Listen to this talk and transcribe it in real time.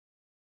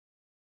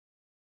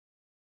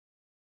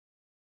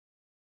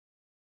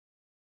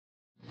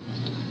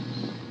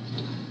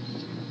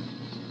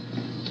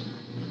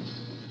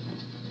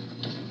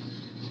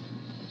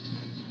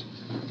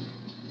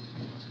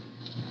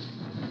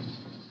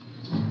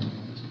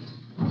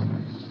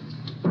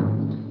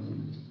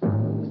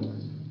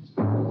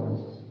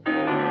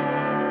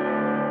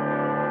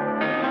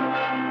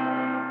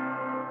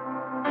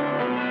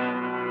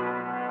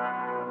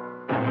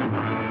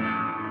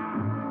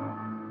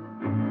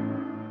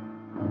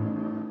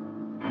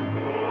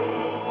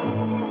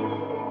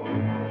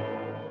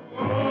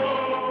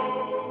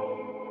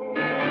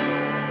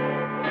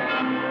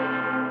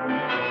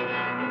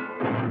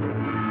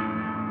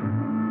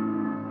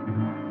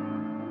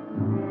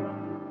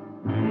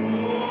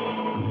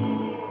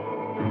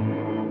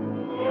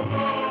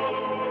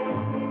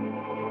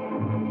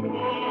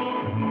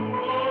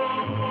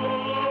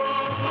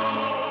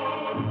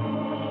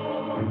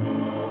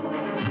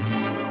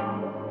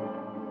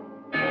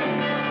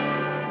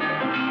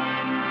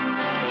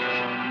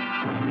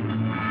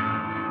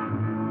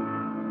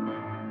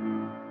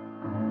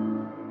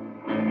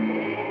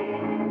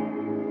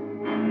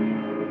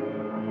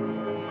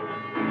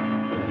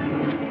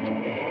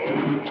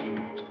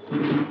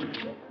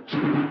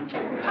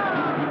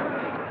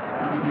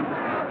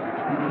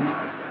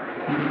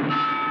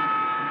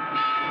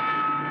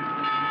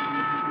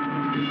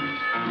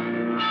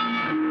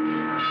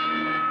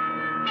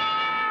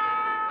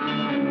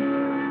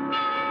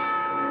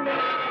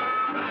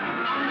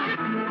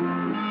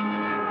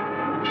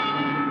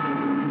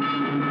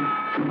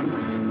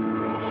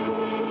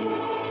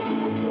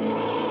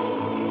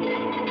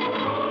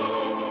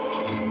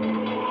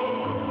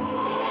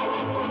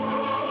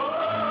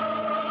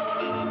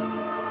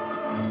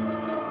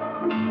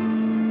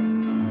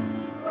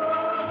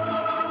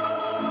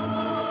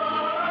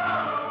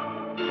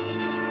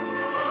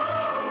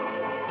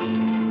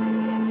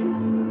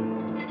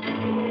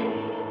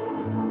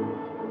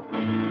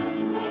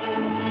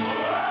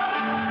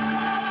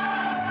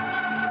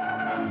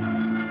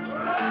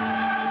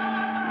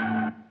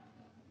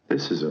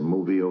This is a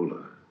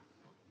Moviola.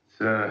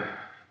 It's a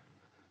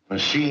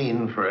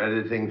machine for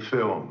editing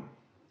film.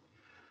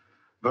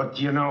 But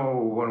you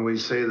know, when we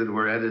say that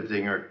we're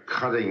editing or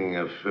cutting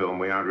a film,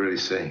 we aren't really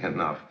saying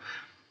enough.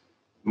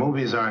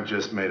 Movies aren't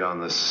just made on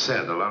the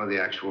set. A lot of the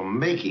actual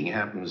making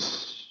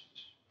happens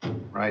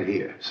right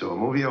here. So a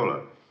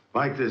Moviola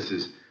like this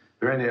is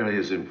very nearly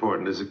as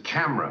important as a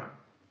camera.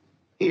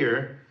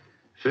 Here,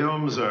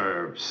 films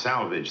are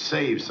salvaged,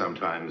 saved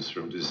sometimes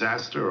from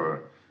disaster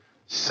or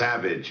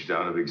savaged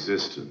out of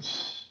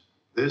existence.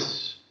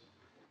 This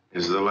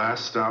is the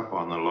last stop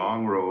on the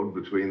long road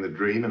between the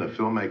dream in a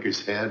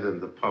filmmaker's head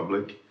and the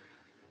public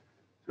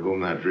to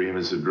whom that dream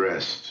is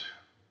addressed.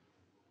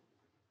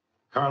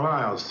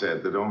 Carlyle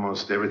said that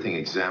almost everything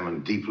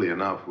examined deeply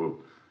enough will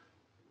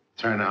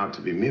turn out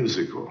to be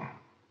musical.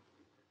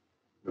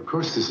 Of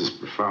course, this is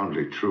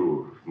profoundly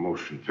true of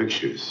motion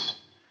pictures.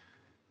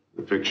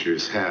 The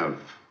pictures have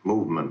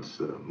movement,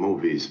 the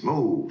movies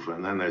move,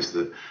 and then there's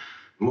the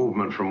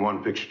movement from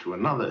one picture to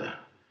another.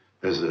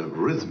 There's a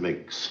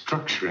rhythmic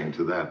structuring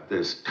to that.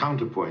 There's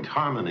counterpoint,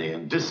 harmony,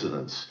 and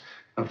dissonance.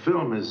 A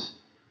film is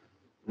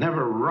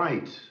never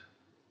right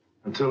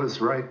until it's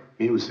right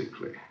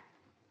musically.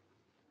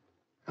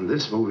 And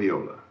this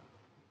Moviola,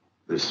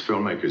 this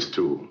filmmaker's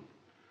tool,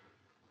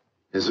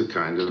 is a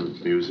kind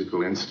of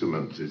musical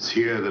instrument. It's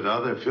here that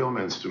other film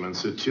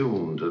instruments are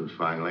tuned and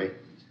finally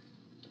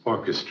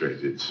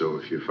orchestrated. So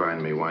if you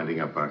find me winding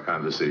up our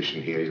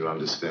conversation here, you'll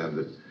understand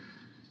that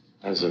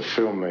as a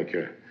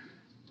filmmaker,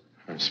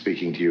 I'm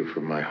speaking to you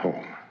from my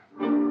home.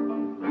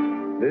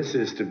 This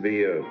is to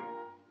be a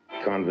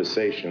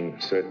conversation,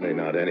 certainly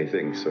not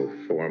anything so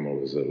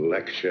formal as a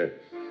lecture.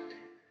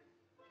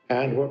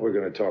 And what we're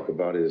going to talk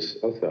about is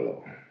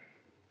Othello,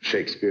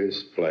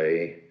 Shakespeare's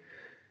play,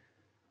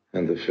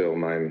 and the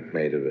film I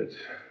made of it.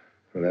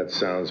 And that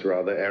sounds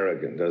rather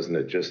arrogant, doesn't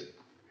it? Just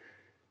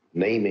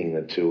naming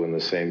the two in the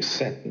same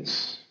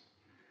sentence.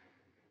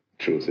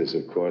 Truth is,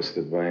 of course,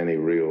 that by any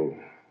real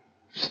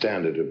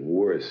standard of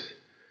worth,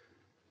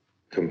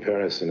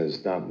 comparison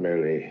is not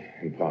merely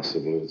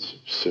impossible, it's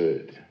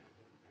absurd.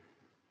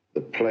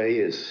 The play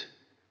is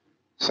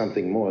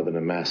something more than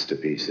a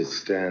masterpiece. It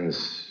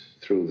stands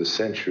through the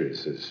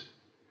centuries as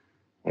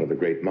one of the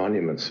great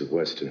monuments of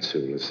Western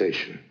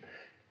civilization.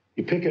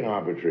 You pick an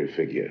arbitrary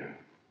figure,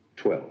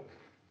 12.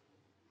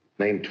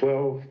 Name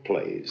 12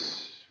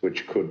 plays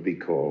which could be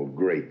called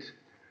great.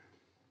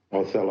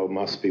 Othello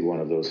must be one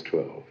of those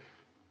 12.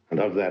 And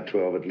of that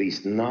 12, at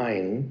least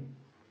 9,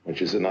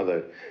 which is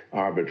another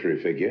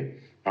arbitrary figure,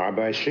 are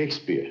by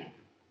Shakespeare.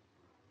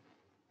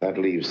 That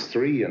leaves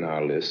 3 in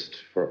our list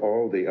for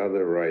all the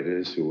other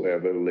writers who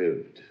ever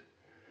lived.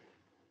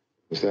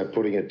 Is that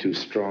putting it too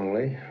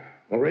strongly?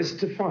 Well, raise it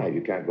to 5.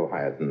 You can't go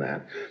higher than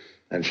that.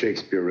 And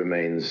Shakespeare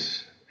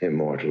remains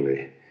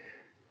immortally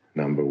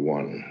number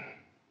 1.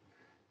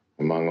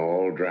 Among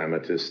all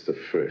dramatists, the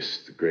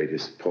first, the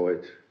greatest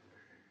poet.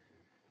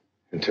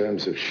 In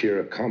terms of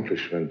sheer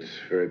accomplishment,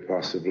 very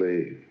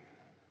possibly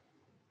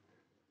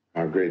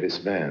our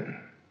greatest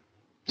man.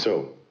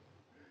 So,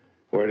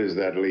 where does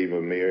that leave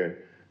a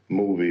mere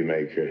movie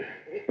maker?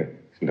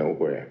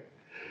 Nowhere.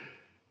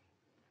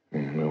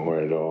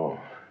 Nowhere at all.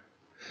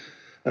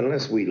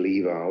 Unless we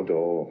leave out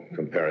all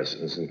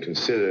comparisons and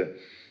consider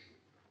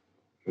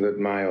that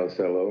my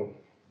Othello,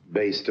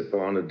 based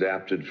upon,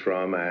 adapted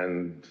from,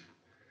 and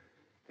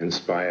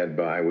inspired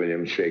by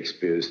William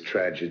Shakespeare's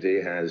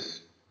tragedy,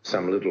 has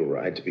some little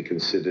right to be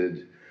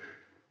considered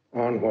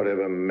on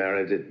whatever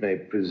merit it may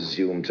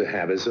presume to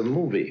have as a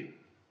movie.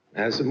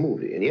 As a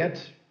movie. And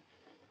yet,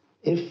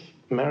 if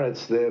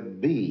merits there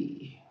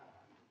be,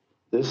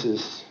 this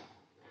is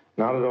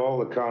not at all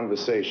the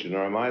conversation,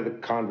 or am I the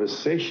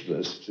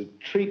conversationalist to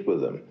treat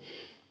with them?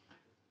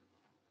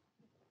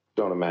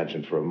 Don't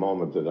imagine for a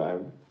moment that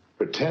I'm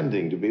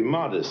pretending to be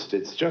modest.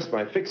 It's just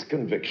my fixed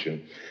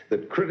conviction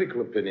that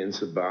critical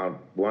opinions about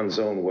one's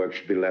own work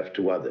should be left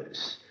to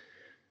others.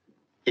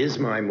 Is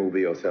my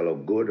movie Othello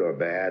good or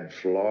bad,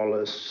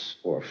 flawless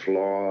or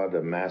flawed,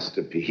 a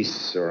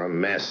masterpiece or a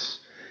mess?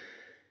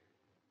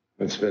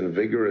 It's been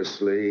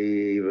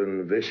vigorously,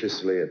 even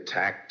viciously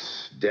attacked,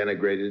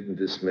 denigrated and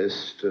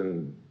dismissed,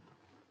 and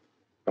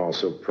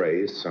also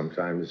praised,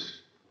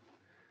 sometimes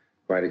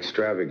quite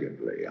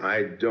extravagantly.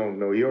 I don't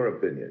know your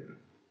opinion.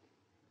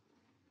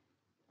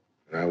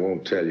 And I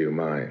won't tell you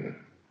mine.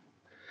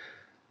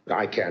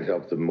 I can't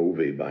help the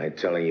movie by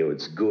telling you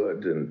it's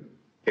good, and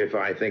if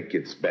I think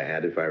it's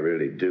bad, if I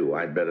really do,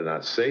 I'd better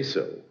not say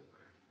so.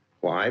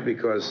 Why?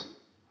 Because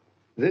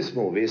this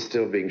movie is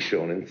still being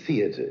shown in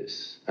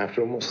theaters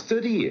after almost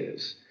 30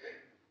 years.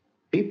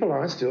 People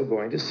are still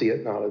going to see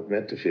it, and I'll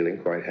admit to feeling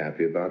quite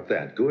happy about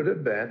that. Good or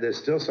bad, there's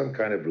still some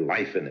kind of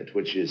life in it,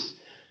 which is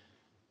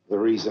the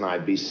reason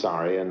I'd be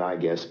sorry, and I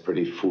guess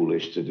pretty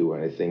foolish, to do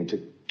anything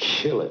to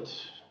kill it.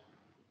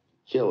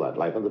 Kill that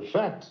life. And the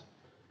fact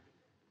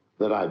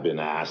that I've been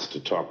asked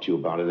to talk to you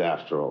about it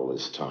after all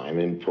this time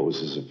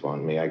imposes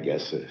upon me, I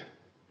guess,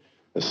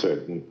 a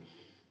certain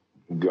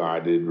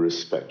guarded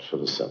respect for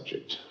the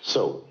subject.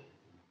 So,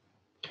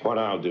 what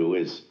I'll do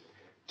is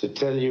to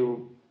tell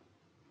you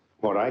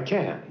what I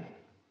can.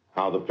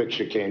 How the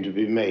picture came to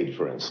be made,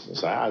 for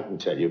instance. I can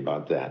tell you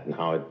about that and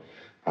how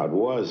it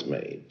was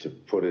made. To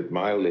put it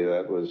mildly,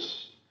 that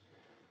was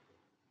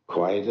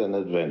quite an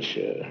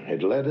adventure.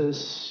 It led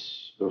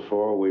us,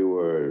 before we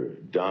were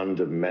done,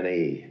 to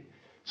many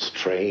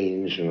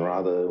strange and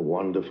rather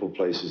wonderful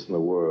places in the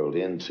world,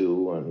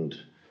 into and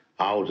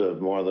out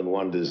of more than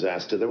one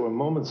disaster. There were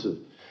moments of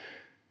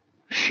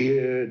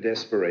sheer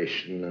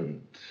desperation,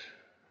 and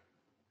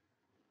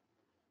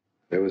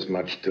there was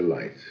much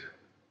delight.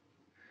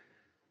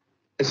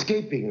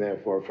 Escaping,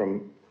 therefore,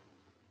 from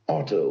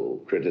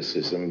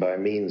auto-criticism by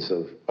means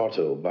of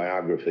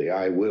autobiography,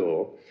 I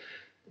will,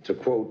 to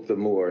quote the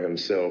Moor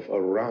himself,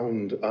 a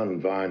round,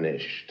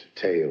 unvarnished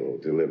tale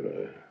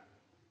deliver.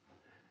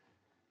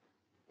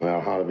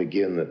 Well, how to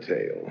begin the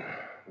tale?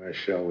 Where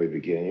shall we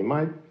begin?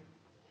 You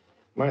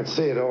might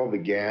say it all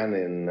began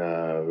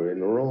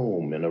in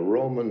Rome, in a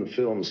Roman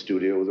film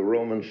studio with a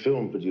Roman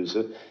film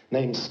producer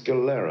named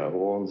Scalera,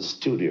 who owned the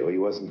studio. He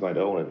wasn't going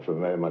to own it for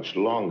very much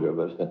longer,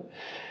 but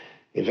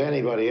if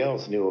anybody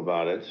else knew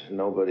about it,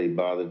 nobody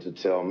bothered to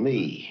tell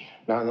me.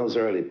 Now, in those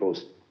early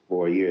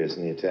post-war years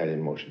in the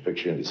Italian motion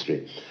picture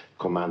industry,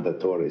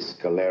 Commendatore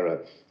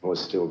Scalera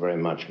was still very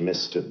much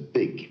Mr.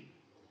 Big.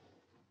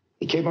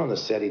 He came on the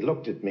set, he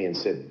looked at me and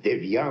said,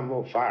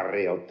 "Deviamo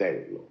fare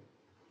Othello."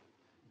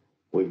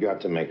 We've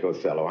got to make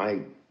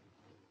Othello.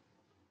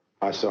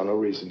 I saw no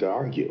reason to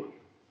argue.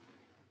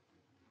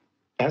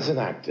 As an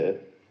actor,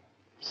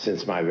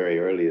 since my very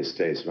earliest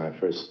days, when I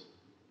first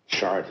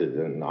charted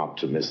an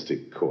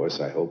optimistic course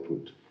I hope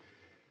would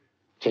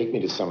take me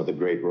to some of the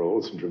great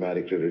roles in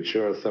dramatic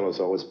literature, Othello's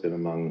always been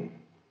among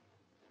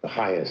the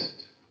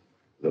highest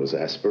of those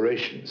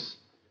aspirations.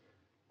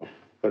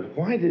 But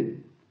why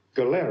did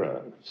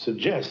Scalera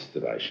suggest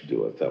that I should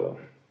do Othello?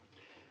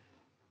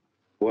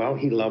 Well,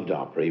 he loved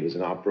opera. He was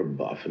an opera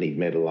buff, and he'd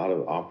made a lot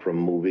of opera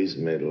movies,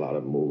 made a lot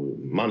of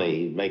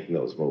money making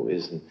those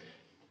movies. And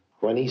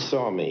when he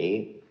saw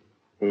me,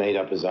 made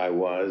up as I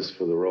was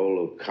for the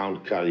role of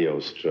Count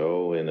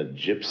Cagliostro in a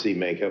gypsy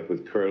makeup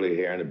with curly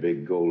hair and a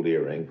big gold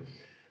earring,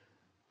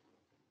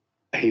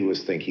 he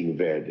was thinking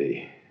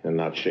Verdi and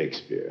not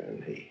Shakespeare,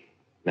 and he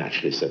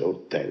naturally said,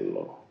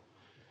 "Othello.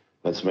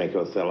 Let's make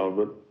Othello."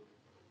 But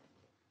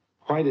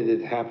why did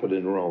it happen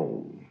in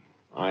Rome?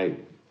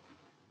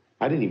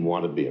 I didn't even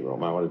want to be in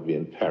Rome. I wanted to be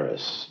in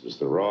Paris. It was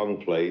the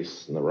wrong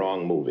place and the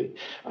wrong movie.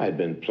 I had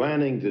been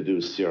planning to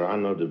do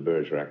Cyrano de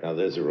Bergerac. Now,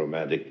 there's a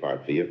romantic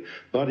part for you.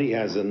 But he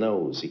has a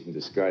nose. He can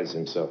disguise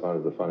himself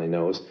under the funny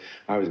nose.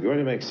 I was going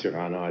to make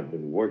Cyrano. I'd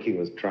been working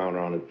with Trauner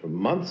on it for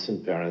months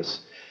in Paris,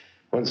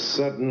 when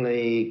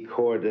suddenly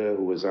Corda,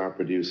 who was our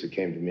producer,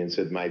 came to me and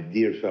said, "My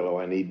dear fellow,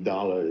 I need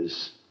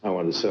dollars. I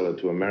want to sell it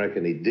to America."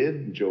 And he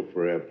did. Joe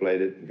Ferrer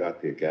played it and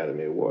got the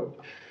Academy Award.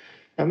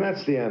 And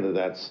that's the end of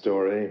that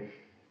story.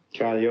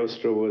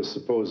 Cagliostro was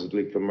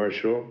supposedly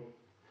commercial.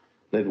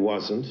 It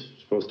wasn't. It was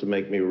supposed to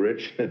make me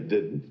rich. It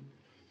didn't.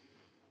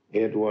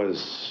 It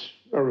was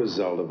a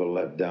result of a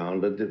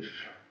letdown, but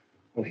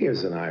well,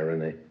 here's an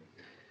irony.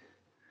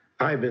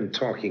 I've been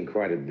talking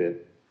quite a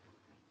bit,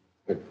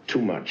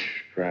 too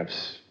much,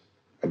 perhaps,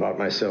 about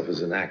myself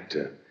as an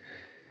actor.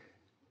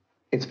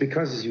 It's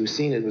because, as you've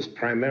seen, it was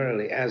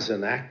primarily as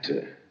an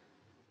actor,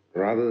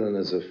 rather than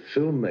as a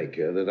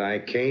filmmaker, that I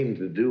came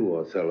to do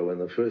Othello in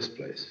the first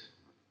place.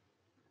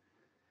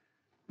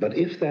 But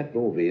if that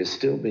movie is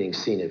still being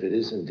seen, if it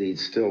is indeed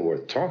still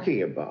worth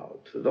talking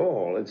about at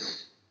all,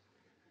 it's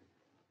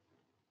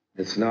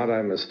not,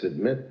 I must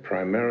admit,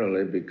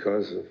 primarily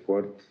because of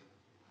what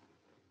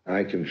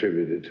I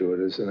contributed to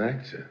it as an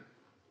actor.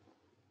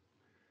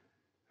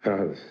 I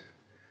was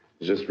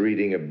just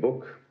reading a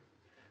book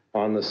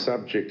on the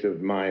subject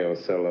of my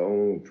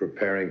Othello,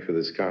 preparing for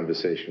this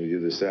conversation with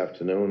you this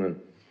afternoon, and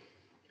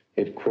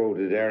it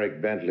quoted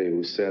Eric Bentley,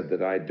 who said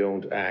that I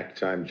don't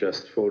act, I'm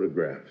just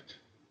photographed.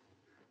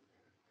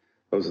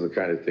 Those are the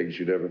kind of things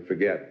you never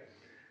forget.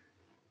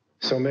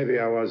 So maybe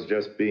I was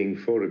just being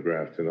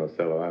photographed in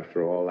Othello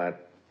after all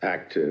that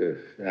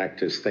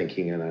actor's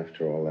thinking and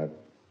after all that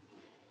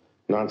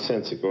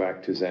nonsensical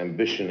actor's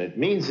ambition. It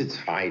means it's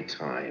high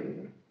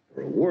time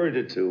for a word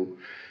or two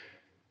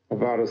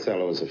about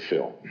Othello as a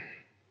film.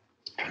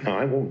 Now,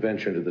 I won't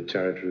venture into the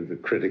territory of the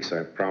critics.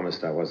 I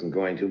promised I wasn't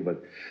going to,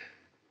 but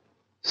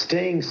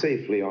staying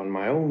safely on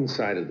my own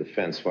side of the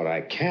fence, what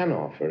I can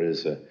offer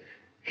is a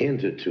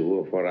hint or two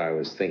of what I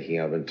was thinking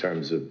of in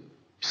terms of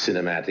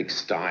cinematic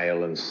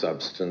style and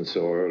substance,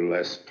 or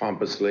less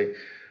pompously,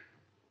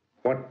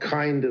 what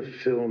kind of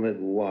film it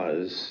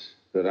was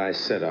that I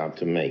set out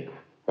to make.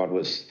 What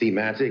was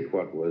thematic,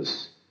 what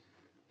was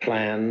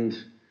planned,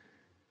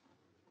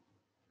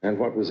 and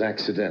what was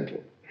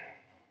accidental.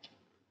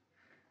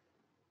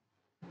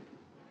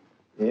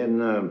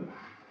 In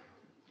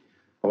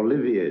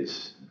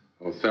Olivier's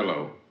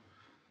Othello,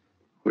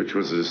 which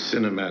was a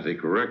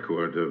cinematic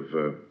record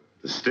of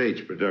the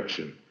stage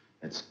production,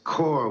 its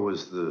core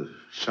was the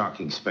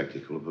shocking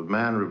spectacle of a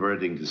man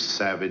reverting to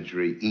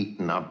savagery,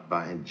 eaten up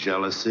by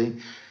jealousy,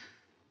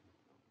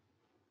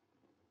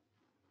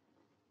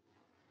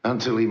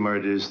 until he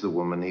murders the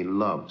woman he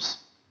loves.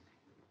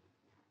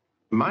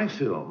 My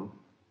film,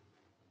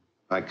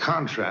 by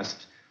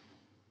contrast,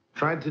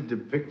 tried to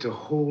depict a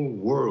whole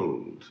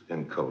world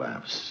in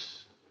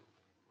collapse.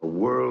 A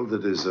world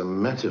that is a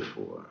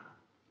metaphor,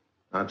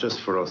 not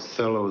just for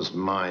Othello's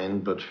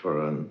mind, but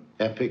for an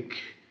epic,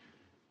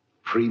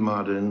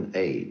 pre-modern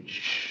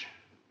age.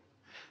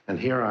 And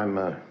here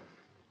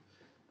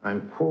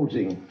I'm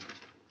quoting,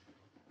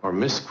 or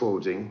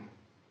misquoting,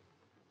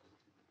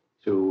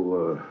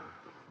 to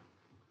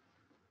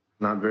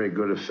not very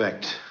good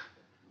effect,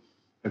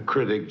 a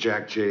critic,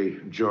 Jack J.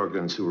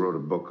 Jorgens, who wrote a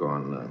book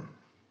on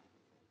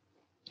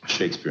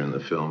Shakespeare in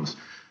the films.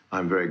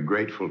 I'm very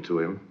grateful to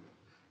him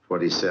for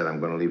what he said. I'm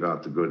going to leave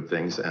out the good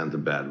things and the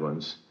bad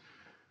ones.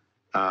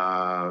 There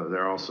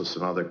are also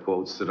some other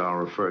quotes that I'll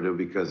refer to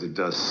because it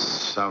does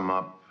sum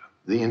up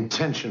the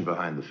intention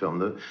behind the film.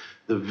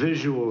 The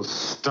visual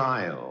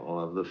style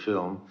of the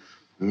film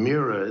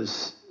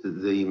mirrors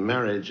the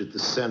marriage at the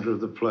center of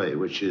the play,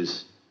 which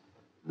is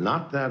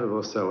not that of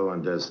Othello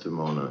and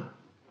Desdemona,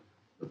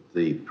 but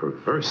the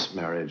perverse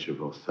marriage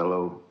of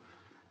Othello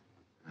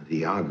and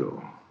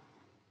Iago.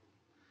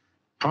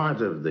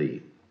 Part of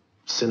the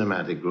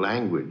cinematic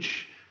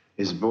language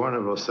is born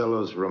of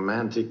Othello's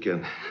romantic,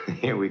 and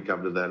here we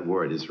come to that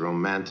word, his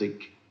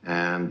romantic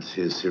and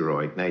his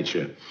heroic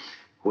nature,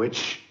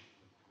 which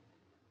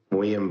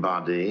we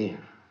embody,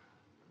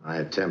 I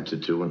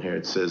attempted to, and here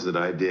it says that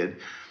I did,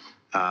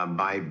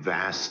 by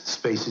vast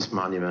spaces,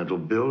 monumental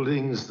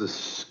buildings, the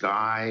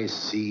sky,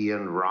 sea,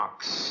 and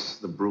rocks,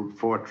 the brute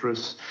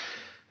fortress.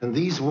 And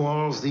these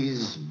walls,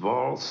 these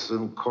vaults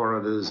and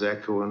corridors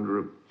echo and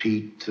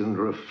repeat and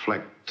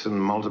reflect and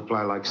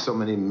multiply like so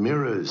many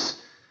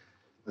mirrors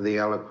the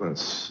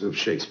eloquence of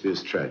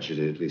Shakespeare's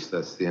tragedy. At least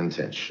that's the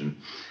intention.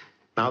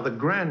 Now, the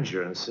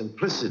grandeur and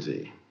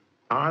simplicity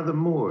are the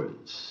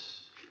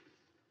moors,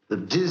 the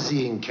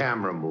dizzying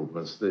camera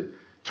movements, the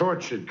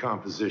tortured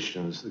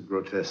compositions, the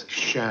grotesque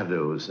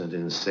shadows and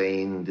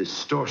insane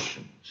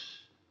distortions.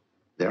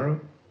 They're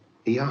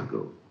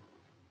Iago,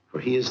 for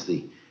he is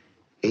the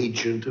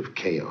agent of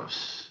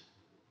chaos.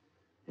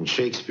 In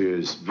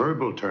Shakespeare's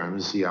verbal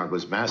terms,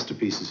 Iago's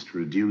masterpiece is to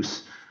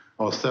reduce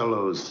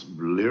Othello's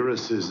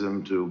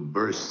lyricism to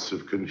bursts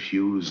of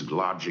confused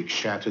logic,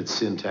 shattered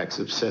syntax,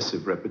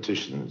 obsessive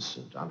repetitions,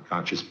 and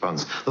unconscious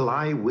puns.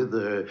 Lie with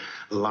her,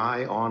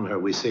 lie on her.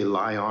 We say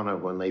lie on her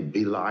when they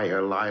belie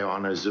her, lie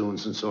on her,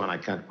 zoons, and so on. I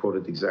can't quote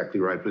it exactly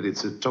right, but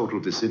it's a total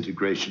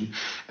disintegration.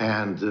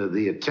 And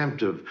the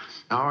attempt of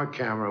our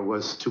camera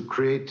was to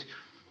create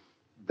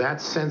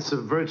that sense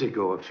of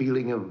vertigo, a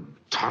feeling of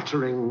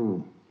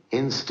tottering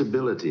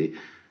instability,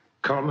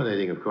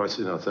 culminating, of course,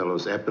 in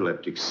Othello's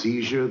epileptic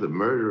seizure, the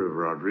murder of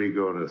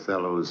Rodrigo, and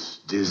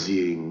Othello's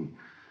dizzying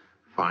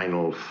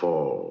final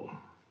fall.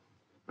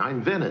 Now,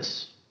 in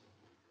Venice,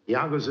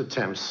 Iago's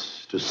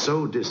attempts to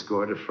sow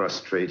discord are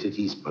frustrated.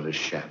 He's but a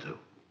shadow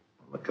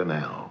on the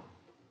canal,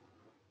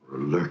 or a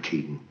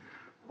lurking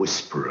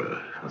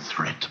whisperer, a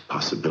threat, a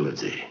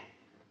possibility.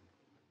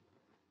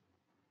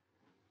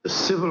 The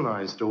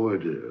civilized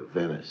order of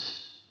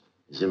Venice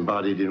is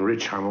embodied in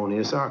rich,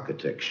 harmonious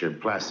architecture,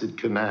 placid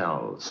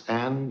canals,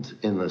 and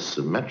in the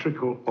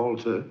symmetrical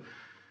altar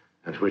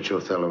at which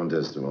Othello and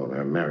Desdemona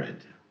are married.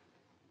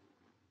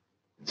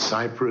 In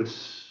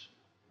Cyprus,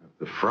 at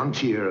the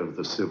frontier of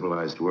the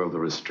civilized world, the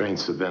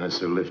restraints of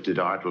Venice are lifted,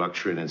 art,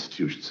 luxury, and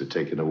institutions are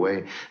taken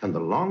away, and the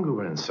longer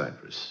we're in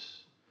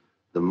Cyprus,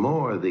 the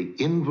more the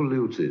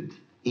involuted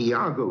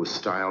Iago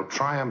style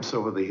triumphs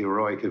over the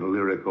heroic and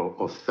lyrical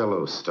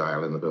Othello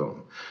style in the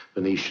film.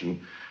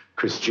 Venetian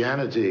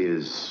Christianity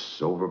is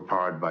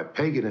overpowered by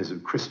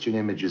paganism. Christian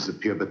images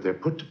appear, but they're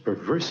put to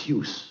perverse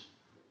use.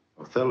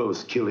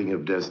 Othello's killing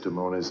of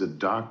Desdemona is a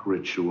dark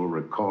ritual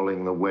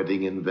recalling the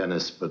wedding in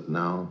Venice, but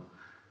now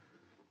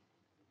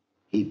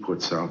he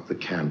puts out the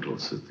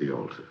candles at the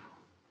altar.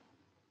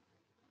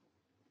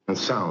 And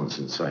sounds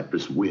in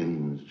Cyprus,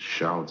 wind,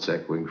 shouts,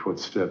 echoing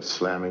footsteps,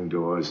 slamming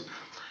doors.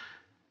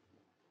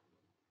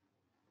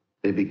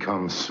 They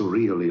become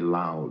surreally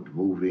loud,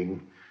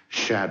 moving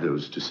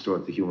shadows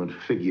distort the human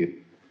figure.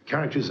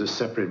 Characters are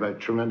separated by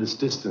tremendous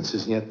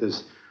distances, and yet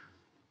there's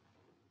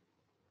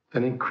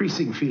An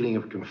increasing feeling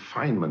of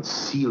confinement.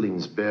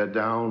 Ceilings bear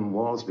down,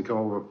 walls become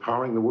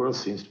overpowering. The world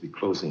seems to be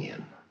closing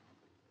in.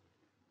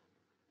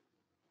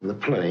 In the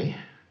play,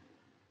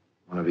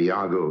 one of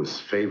Iago's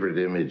favorite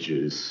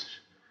images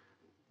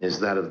is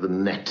that of the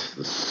net,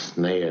 the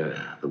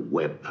snare, the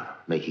web,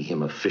 making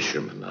him a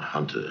fisherman, a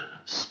hunter,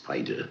 a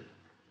spider.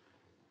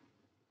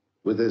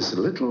 With as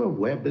little a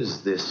web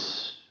as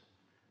this,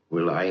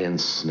 will I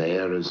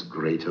ensnare as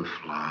great a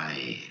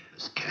fly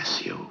as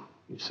Cassio,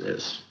 he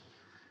says.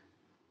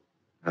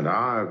 And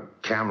our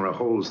camera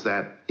holds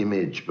that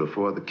image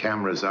before the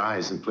camera's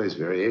eyes and plays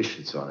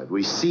variations on it.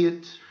 We see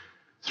it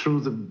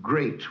through the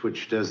grate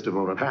which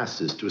Desdemona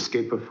passes to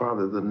escape her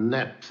father, the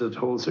net that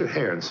holds her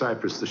hair in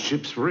Cyprus, the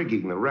ship's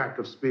rigging, the rack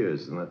of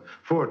spears, and the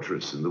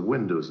fortress, and the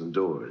windows and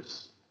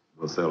doors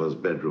of Othello's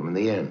bedroom. In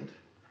the end,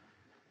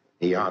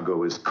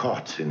 Iago is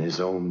caught in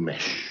his own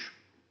mesh.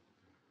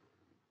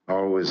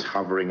 Always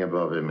hovering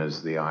above him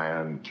is the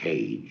iron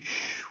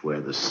cage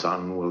where the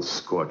sun will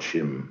scorch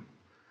him.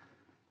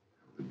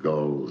 The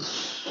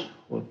gulls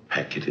will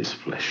peck at his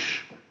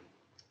flesh.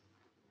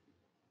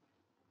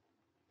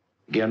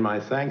 Again, my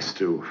thanks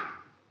to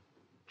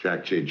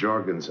Jack J.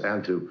 Jorgens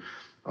and to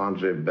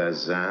André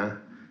Bazin,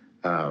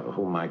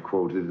 whom I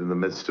quoted in the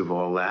midst of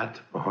all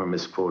that, or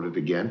misquoted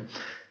again.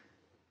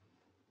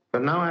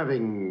 But now,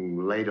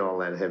 having laid all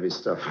that heavy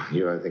stuff on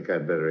you, I think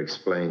I'd better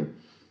explain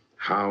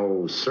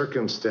how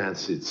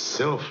circumstance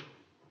itself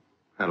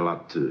had a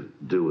lot to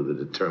do with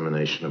the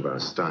determination of our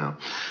style.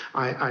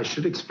 I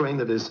should explain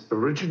that as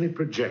originally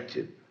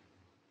projected,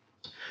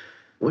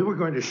 we were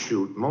going to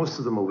shoot most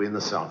of the movie in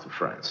the south of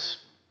France.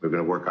 We were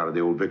going to work out of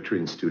the old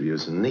Victorine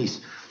studios in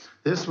Nice.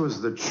 This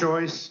was the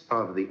choice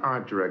of the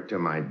art director,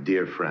 my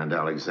dear friend,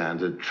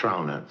 Alexander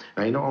Trauner.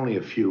 Now, you know, only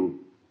a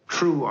few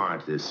true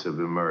artists have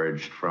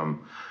emerged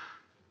from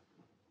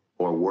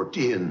or worked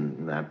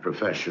in that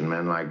profession.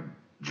 Men like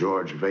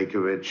George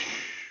Vakovich,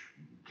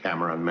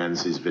 Cameron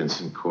Menzies,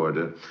 Vincent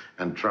Corder,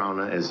 and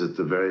Trauner is at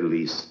the very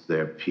least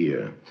their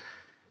peer.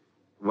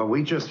 Well,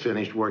 we just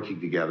finished working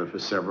together for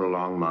several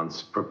long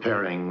months,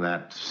 preparing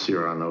that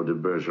Cyrano de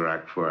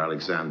Bergerac for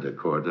Alexander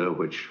Corder,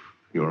 which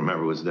you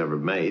remember was never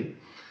made.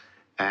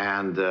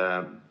 And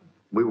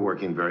we were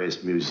working in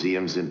various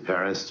museums in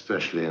Paris,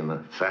 especially in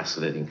the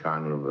fascinating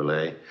Carnival of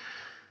Ballet.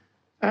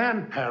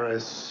 And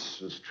Paris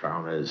was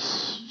Trauner's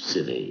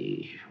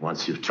city.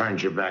 Once you've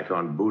turned your back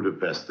on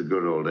Budapest, the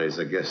good old days,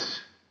 I guess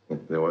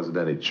there wasn't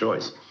any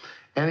choice.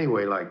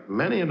 Anyway, like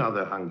many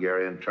another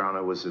Hungarian,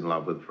 Trauner was in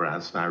love with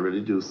France, and I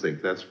really do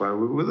think that's why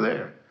we were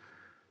there.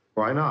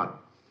 Why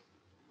not?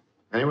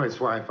 Anyway, it's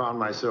why I found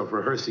myself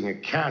rehearsing a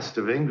cast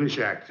of English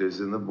actors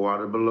in the Bois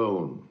de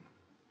Boulogne.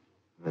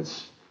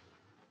 That's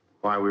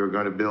why we were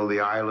going to build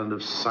the island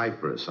of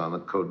Cyprus on the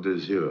Côte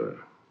d'Azur.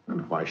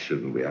 And why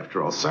shouldn't we,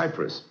 after all?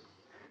 Cyprus,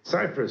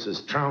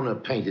 as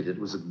Trauner painted it,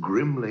 was a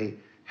grimly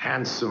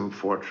handsome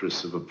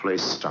fortress of a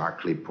place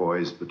starkly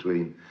poised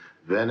between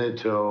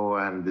Veneto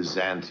and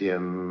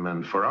Byzantium,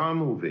 and for our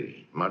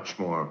movie, much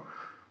more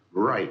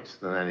right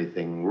than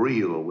anything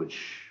real which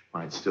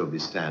might still be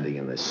standing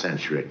in this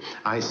century.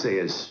 I say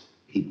as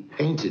he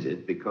painted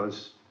it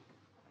because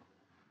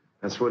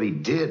that's what he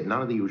did.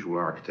 None of the usual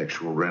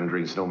architectural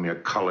renderings, no mere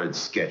colored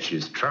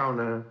sketches.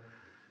 Trauner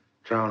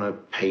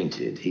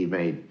painted. He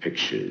made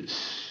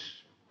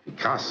pictures.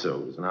 Picasso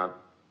was not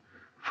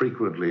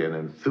frequently an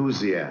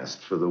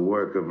enthusiast for the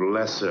work of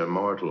lesser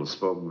mortals,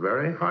 spoke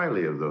very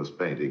highly of those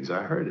paintings.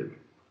 I heard him.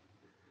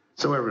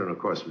 So everyone, of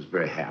course, was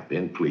very happy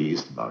and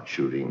pleased about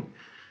shooting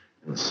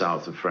in the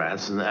south of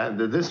France. And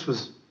this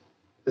was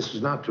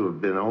not to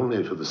have been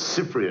only for the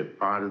Cypriot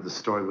part of the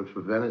story, but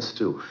for Venice,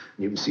 too.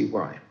 And you can see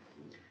why.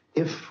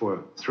 If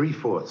for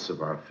 3/4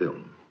 of our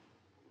film,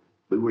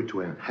 we were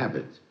to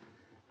inhabit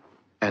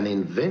an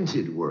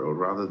invented world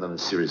rather than a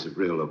series of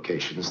real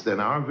locations, then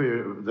our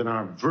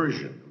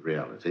version of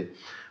reality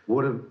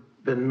would have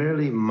been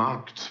merely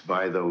mocked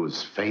by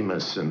those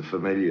famous and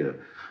familiar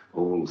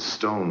old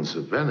stones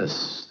of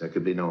Venice. There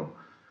could be no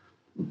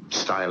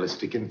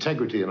stylistic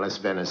integrity unless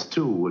Venice,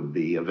 too, would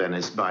be a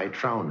Venice by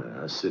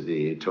Trauner, a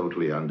city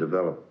totally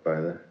undeveloped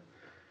by the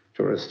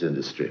tourist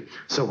industry.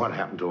 So what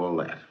happened to all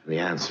that? The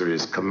answer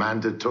is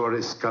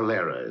Commendatore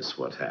Scalera is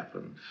what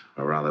happened,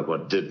 or rather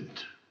what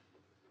didn't.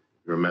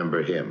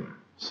 Remember him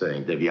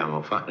saying,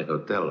 "Dobbiamo fare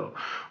Othello."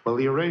 Well,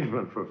 the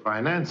arrangement for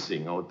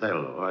financing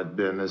Othello had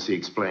been, as he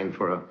explained,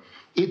 for a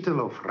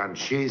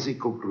Italo-Francese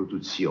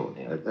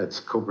coproduzione. That's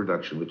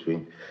co-production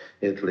between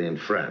Italy and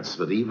France.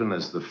 But even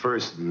as the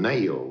first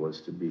nail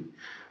was to be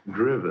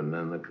driven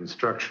in the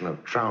construction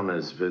of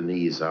Trauner's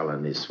Venise à la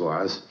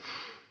Niçoise,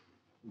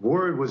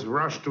 word was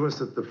rushed to us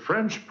that the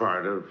French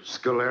part of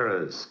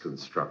Scalera's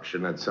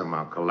construction had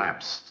somehow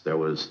collapsed. There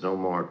was no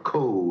more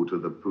co to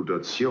the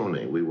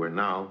produzione. We were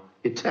now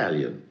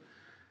Italian,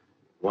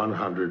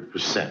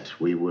 100%.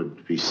 We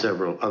would be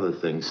several other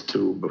things,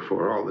 too,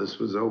 before all this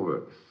was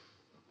over.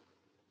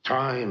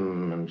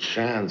 Time and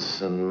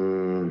chance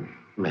and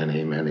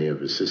many of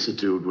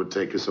vicissitude would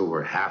take us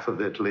over half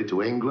of Italy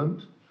to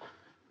England,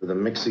 with a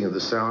mixing of the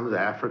sound to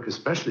Africa,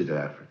 especially to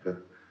Africa.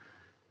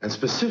 and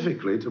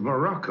specifically to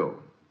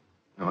Morocco.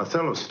 Now,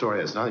 Othello's story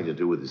has nothing to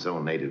do with his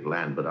own native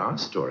land, but our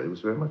story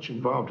was very much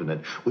involved in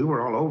it. We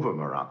were all over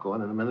Morocco,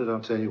 and in a minute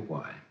I'll tell you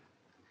why.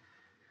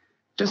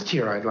 Just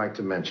here, I'd like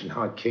to mention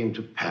how it came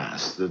to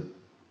pass that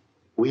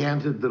we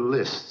entered the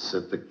lists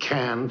at the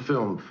Cannes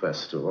Film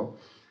Festival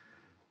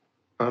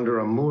under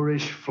a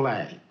Moorish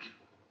flag.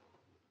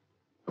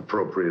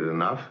 Appropriate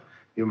enough,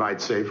 you might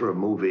say, for a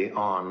movie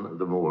on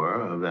the Moor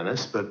of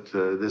Venice, but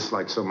this,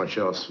 like so much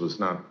else, was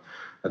not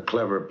a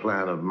clever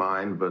plan of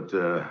mine, but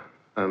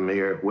a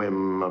mere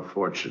whim of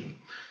fortune.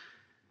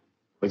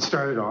 We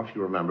started off,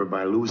 you remember,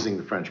 by losing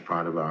the French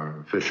part of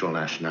our official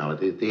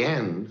nationality. At the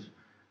end,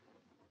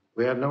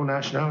 we had no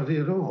nationality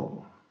at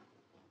all.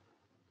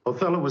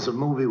 Othello was a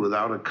movie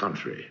without a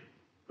country,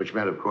 which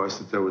meant, of course,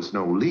 that there was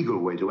no legal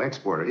way to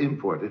export or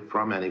import it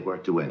from anywhere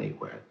to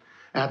anywhere.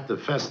 At the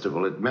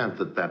festival, it meant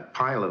that that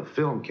pile of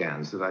film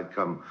cans that I'd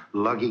come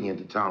lugging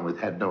into town with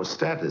had no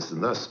status,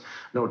 and thus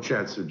no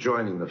chance of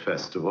joining the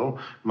festival,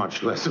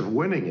 much less of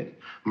winning it.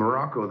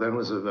 Morocco then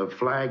was a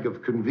flag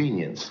of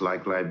convenience,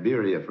 like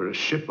Liberia for a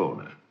ship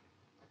owner.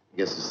 I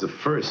guess it's the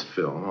first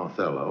film,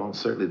 Othello, and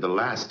certainly the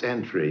last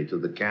entry to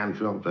the Cannes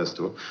Film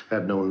Festival,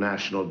 had no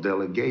national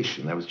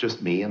delegation. That was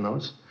just me and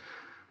those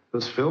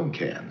film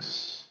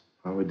cans.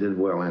 Well, we did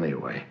well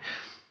anyway.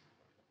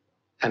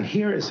 And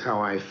here is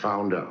how I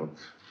found out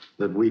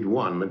that we'd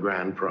won the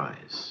grand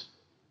prize.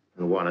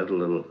 And won it a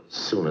little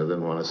sooner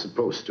than one is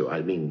supposed to.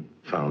 I mean,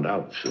 found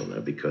out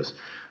sooner, because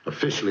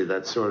officially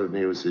that sort of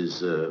news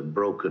is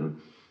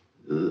broken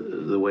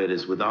the way it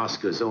is with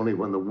Oscars, only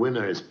when the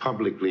winner is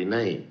publicly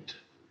named.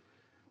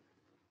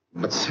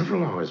 But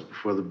several hours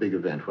before the big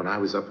event, when I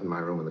was up in my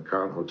room in the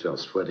Carlton Hotel,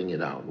 sweating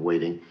it out,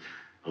 waiting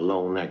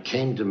alone, there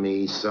came to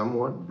me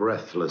somewhat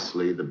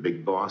breathlessly the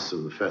big boss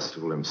of the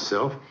festival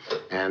himself,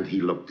 and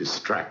he looked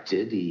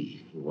distracted.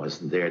 He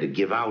wasn't there to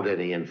give out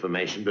any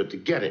information, but to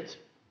get it.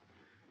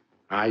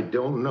 I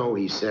don't know,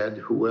 he said,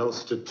 who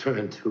else to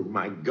turn to.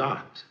 My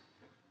God.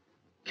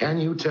 Can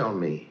you tell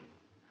me,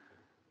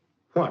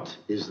 what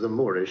is the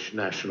Moorish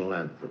national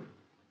anthem?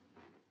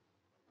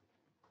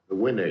 The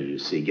winner, you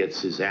see,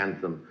 gets his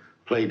anthem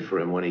played for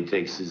him when he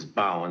takes his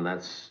bow, and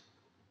that's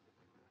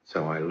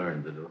how I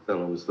learned that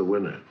Othello was the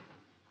winner.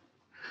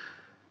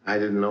 I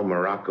didn't know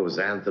Morocco's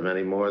anthem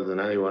any more than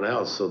anyone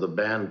else, so the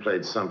band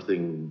played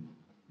something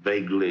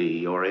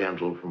vaguely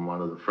oriental from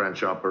one of the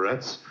French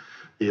operettes.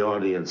 The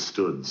audience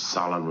stood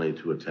solemnly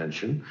to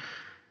attention,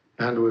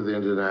 and with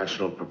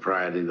international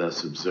propriety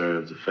thus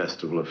observed, the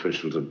festival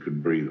officials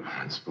could breathe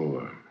once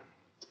more.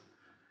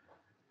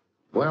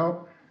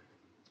 Well,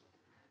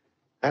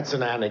 that's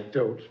an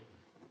anecdote,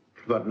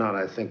 but not,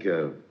 I think,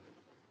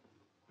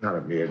 not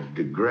a mere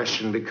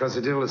digression, because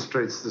it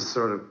illustrates the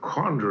sort of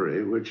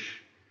quandary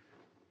which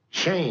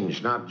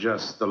changed not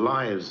just the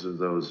lives of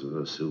those of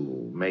us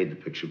who made the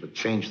picture, but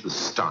changed the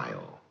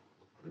style,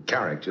 the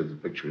character of the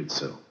picture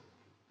itself.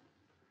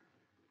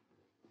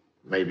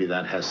 Maybe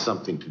that has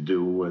something to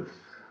do with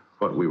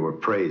what we were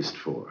praised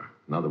for.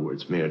 In other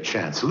words, mere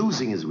chance,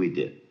 losing as we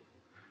did.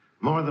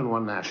 More than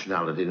one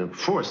nationality, and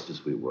forced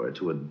as we were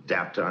to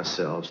adapt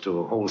ourselves to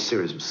a whole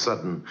series of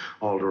sudden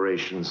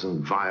alterations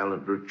and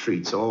violent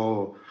retreats.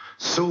 All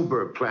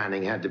sober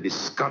planning had to be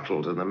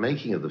scuttled, and the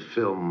making of the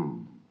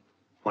film,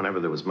 whenever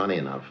there was money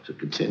enough to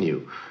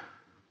continue,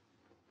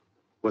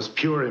 was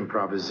pure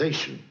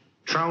improvisation.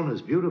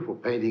 Trauner's beautiful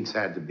paintings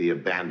had to be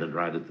abandoned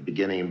right at the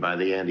beginning, and by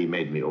the end he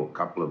made me a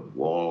couple of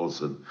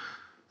walls and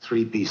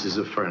 3 pieces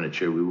of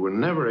furniture. We were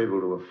never able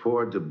to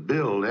afford to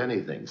build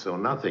anything, so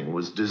nothing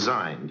was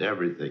designed.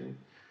 Everything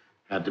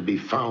had to be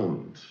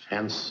found,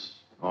 hence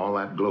all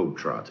that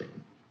globe-trotting.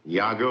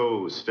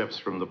 Iago steps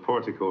from the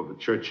portico of a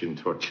church in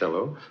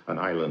Torcello, an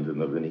island in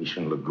the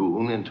Venetian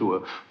lagoon, into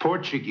a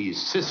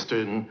Portuguese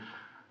cistern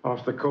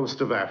off the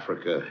coast of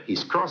Africa.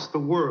 He's crossed the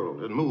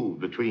world and moved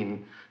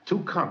between 2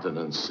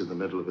 continents in the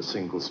middle of a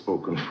single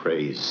spoken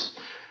phrase.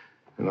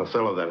 In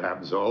Othello, that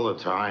happens all the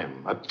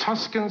time. A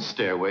Tuscan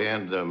stairway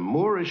and a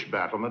Moorish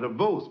battlement are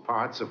both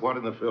parts of what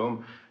in the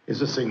film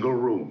is a single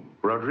room.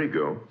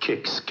 Rodrigo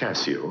kicks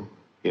Cassio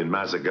in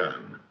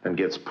Mazagan and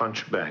gets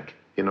punched back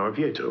in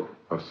Orvieto,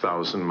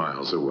 1,000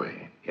 miles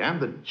away. And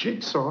the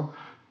jigsaw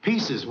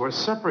pieces were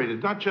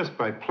separated not just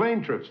by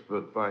plane trips,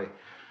 but by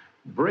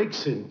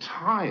breaks in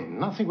time.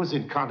 Nothing was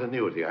in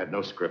continuity. I had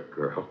no script,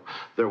 girl.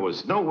 There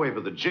was no way for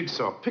the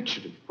jigsaw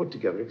picture to be put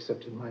together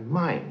except in my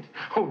mind.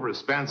 Over a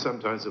span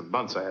sometimes of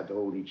months, I had to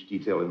hold each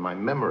detail in my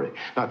memory,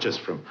 not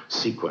just from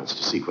sequence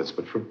to sequence,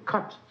 but from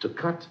cut to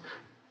cut.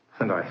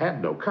 And I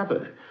had no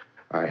cutter.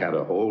 I had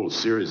a whole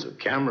series of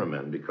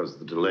cameramen because of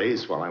the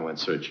delays while I went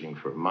searching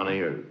for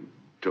money or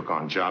took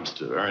on jobs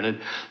to earn it.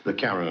 The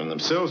cameramen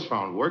themselves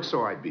found work,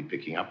 so I'd be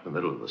picking up in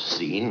the middle of a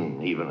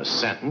scene, even a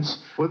sentence,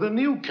 with a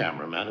new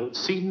cameraman who'd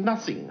seen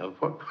nothing of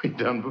what we'd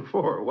done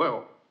before.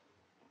 Well,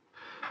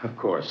 of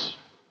course,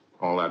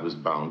 all that was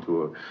bound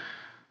to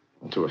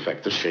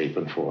affect the shape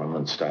and form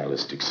and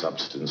stylistic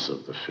substance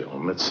of the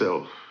film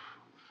itself.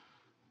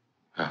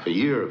 Half a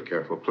year of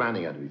careful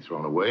planning had to be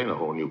thrown away and a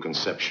whole new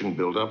conception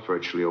built up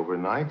virtually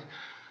overnight.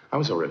 I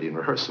was already in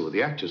rehearsal with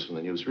the actors when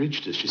the news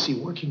reached us. You see,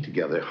 working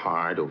together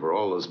hard over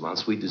all those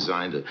months, we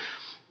designed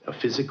a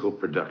physical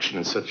production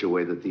in such a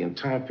way that the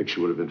entire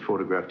picture would have been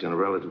photographed in a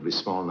relatively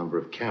small number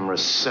of camera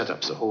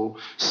setups. A whole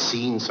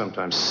scene,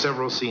 sometimes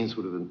several scenes,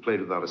 would have been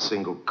played without a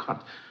single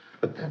cut.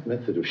 But that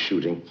method of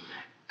shooting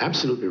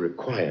absolutely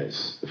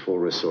requires the full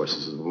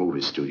resources of the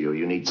movie studio.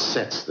 You need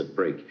sets that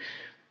break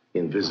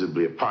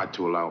invisibly apart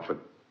to allow for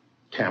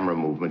camera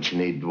movement. You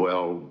need,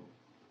 well,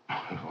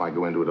 I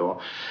go into it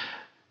all.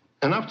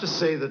 Enough to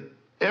say that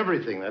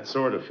everything that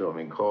sort of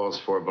filming calls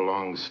for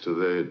belongs to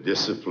the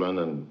discipline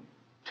and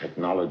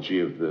technology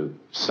of the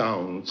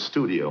sound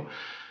studio.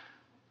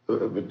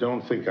 But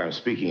don't think I'm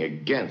speaking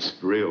against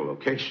real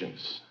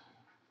locations.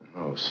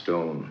 Oh,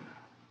 stone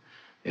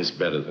is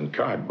better than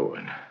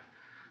cardboard.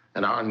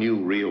 And our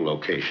new real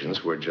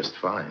locations were just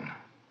fine,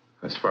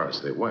 as far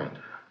as they went.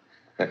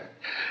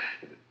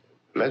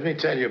 Let me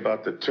tell you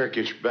about the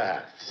Turkish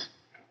baths.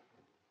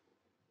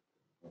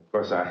 Of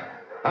course,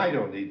 I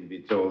don't need to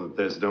be told that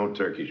there's no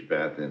Turkish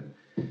bath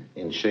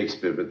in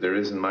Shakespeare, but there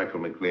is in Micheal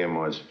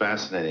MacLiammoir's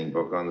fascinating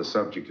book on the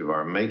subject of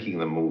our making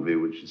the movie,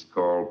 which is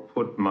called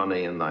Put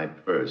Money in Thy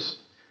Purse.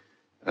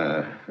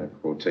 A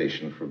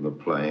quotation from the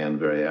play, and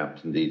very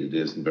apt indeed it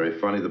is, and very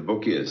funny the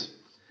book is.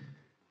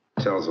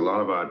 It tells a lot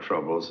of our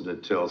troubles, and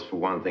it tells, for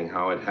one thing,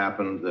 how it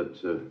happened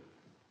that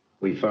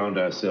we found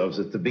ourselves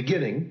at the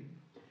beginning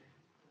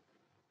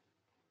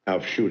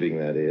of shooting,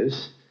 that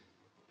is,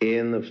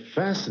 in the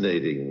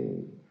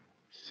fascinating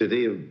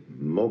city of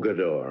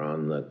Mogador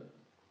on the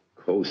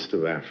coast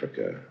of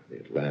Africa, the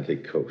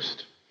Atlantic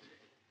coast.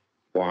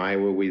 Why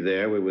were we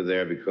there? We were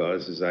there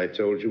because, as I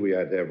told you, we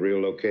had to have real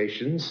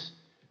locations.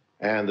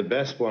 And the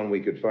best one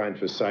we could find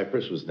for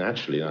Cyprus was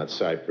naturally not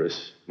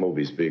Cyprus,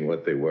 movies being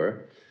what they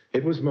were.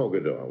 It was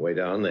Mogador, way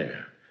down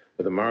there,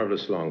 with a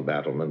marvelous long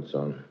battlement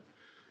on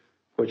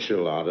which a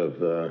lot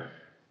of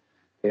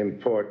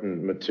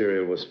important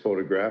material was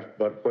photographed.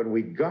 But when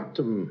we got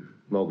to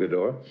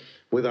Mogador,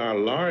 with our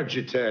large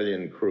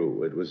Italian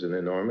crew, it was an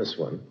enormous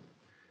one,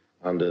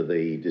 under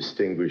the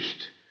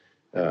distinguished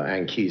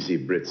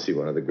Anchisi Brizzi,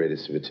 one of the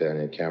greatest of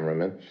Italian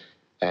cameramen,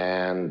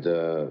 and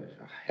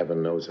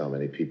heaven knows how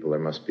many people. There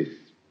must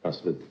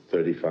have been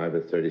 35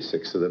 or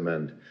 36 of them,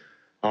 and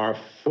our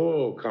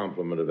full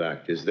complement of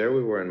actors. There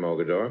we were in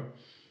Mogador,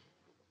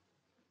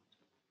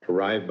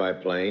 arrived by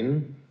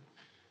plane,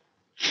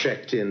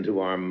 checked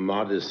into our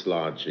modest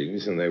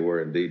lodgings, and they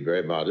were indeed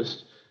very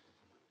modest,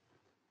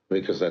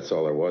 because that's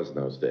all there was in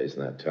those days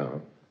in that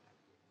town,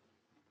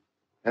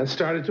 and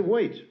started to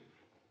wait.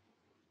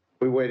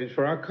 We waited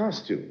for our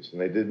costumes,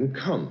 and they didn't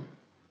come.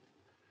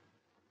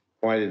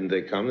 Why didn't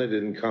they come? They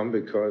didn't come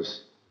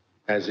because,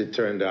 as it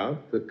turned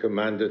out, the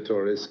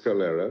Commendatore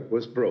Scalera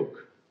was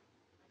broke.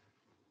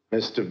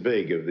 Mr.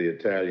 Big of the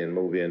Italian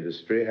movie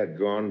industry had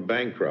gone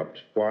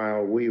bankrupt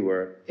while we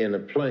were in a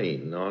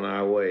plane on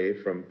our way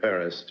from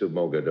Paris to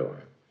Mogador.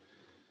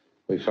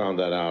 We found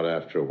that out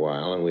after a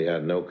while, and we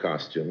had no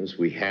costumes.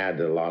 We had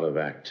a lot of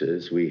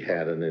actors. We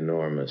had an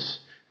enormous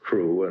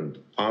crew, and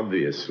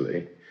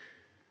obviously,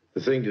 the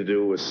thing to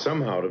do was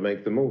somehow to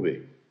make the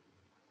movie.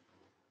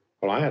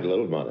 Well, I had a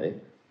little money,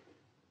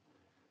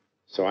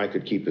 so I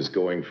could keep us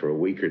going for a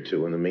week or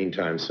two. In the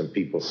meantime, some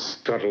people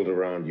scuttled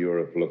around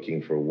Europe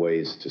looking for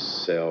ways to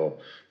sell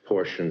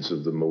portions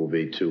of the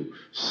movie to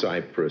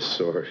Cyprus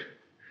or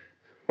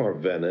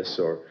Venice,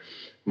 or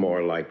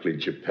more likely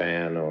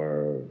Japan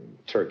or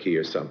Turkey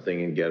or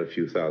something, and get a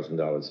few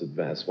 $1,000s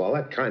advance. While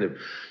that kind of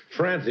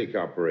frantic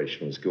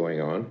operation was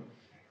going on,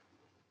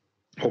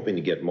 hoping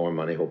to get more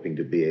money, hoping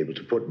to be able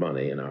to put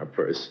money in our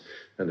purse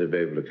and to be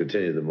able to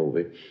continue the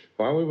movie.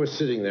 While we were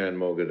sitting there in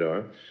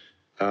Mogador,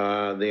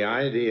 the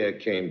idea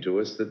came to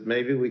us that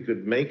maybe we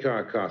could make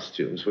our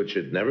costumes, which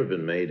had never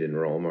been made in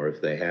Rome, or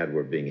if they had,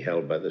 were being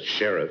held by the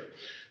sheriff,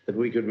 that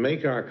we could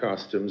make our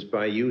costumes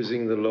by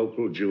using the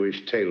local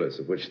Jewish tailors,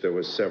 of which there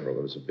were several.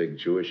 There was a big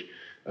Jewish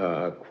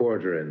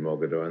quarter in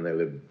Mogador, and they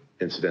lived,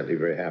 incidentally,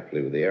 very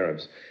happily with the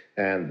Arabs,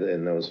 and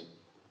in those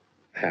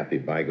happy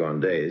bygone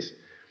days.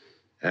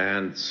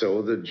 And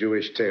so the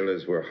Jewish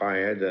tailors were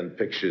hired, and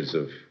pictures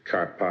of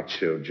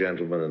Carpaccio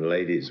gentlemen and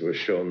ladies were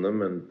shown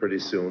them, and pretty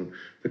soon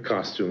the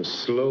costumes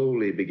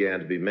slowly began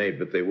to be made,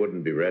 but they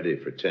wouldn't be ready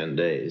for 10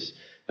 days.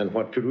 And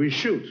what could we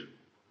shoot?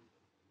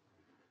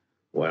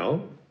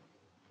 Well,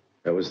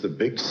 there was the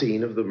big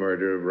scene of the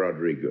murder of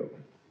Rodrigo.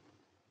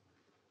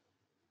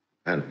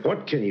 And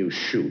what can you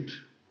shoot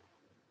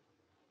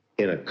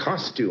in a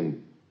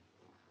costume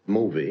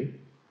movie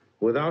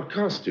without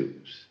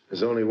costumes?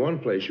 There's only one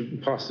place you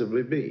can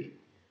possibly be.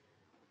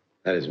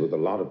 That is with a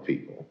lot of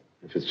people.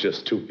 If it's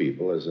just two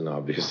people, there's an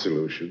obvious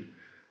solution.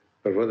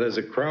 But when there's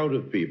a crowd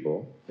of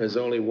people, there's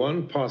only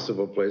one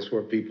possible place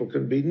where people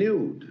can be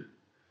nude.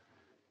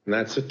 And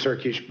that's a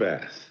Turkish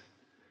bath.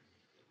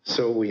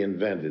 So we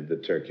invented the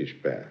Turkish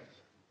bath.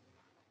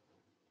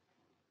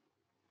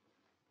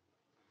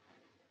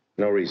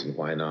 No reason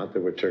why not.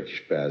 There were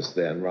Turkish baths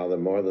then, rather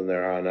more than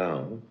there are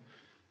now.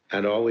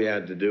 And all we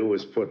had to do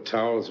was put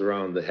towels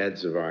around the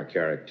heads of our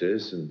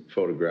characters and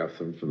photograph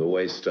them from the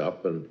waist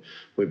up. And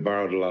we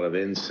borrowed a lot of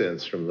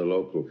incense from the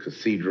local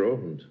cathedral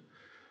and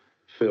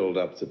filled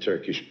up the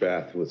Turkish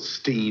bath with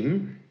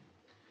steam.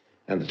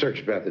 And the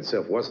Turkish bath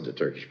itself wasn't a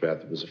Turkish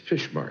bath, it was a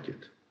fish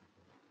market.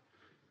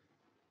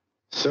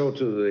 So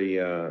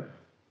to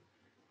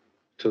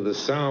the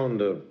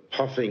sound of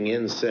puffing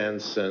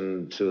incense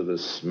and to the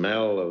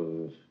smell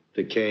of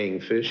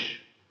decaying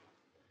fish,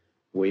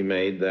 we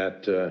made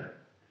that,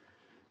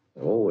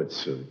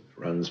 it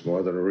runs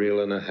more than a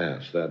reel and a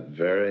half, that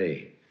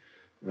very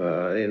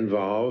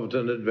involved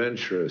and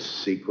adventurous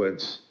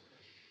sequence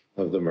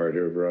of the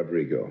murder of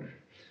Rodrigo.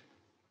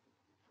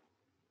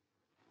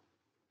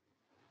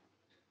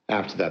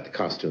 After that, the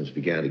costumes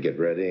began to get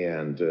ready,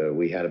 and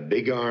we had a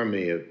big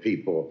army of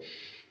people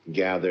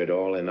gathered,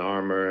 all in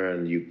armor,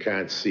 and you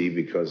can't see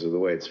because of the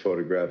way it's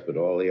photographed, but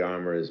all the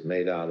armor is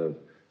made out of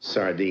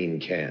sardine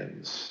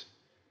cans,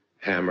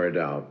 hammered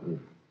out and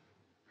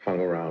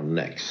hung around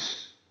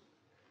necks,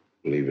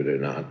 believe it or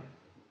not.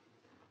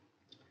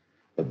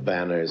 The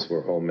banners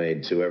were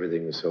homemade, too.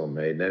 Everything was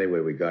homemade. And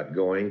anyway, we got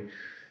going.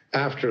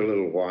 After a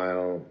little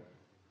while,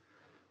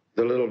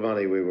 the little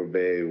money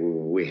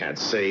we had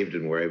saved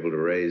and were able to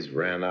raise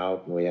ran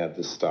out, and we had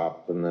to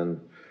stop and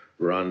then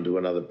run to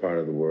another part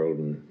of the world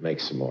and make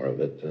some more of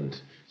it. And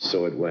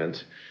so it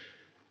went.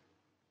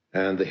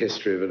 And the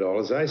history of it all,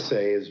 as I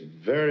say, is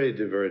very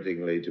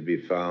divertingly to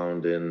be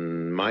found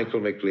in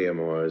Micheal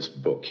MacLiammoir's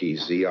book.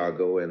 He's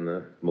Iago in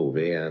the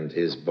movie, and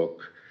his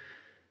book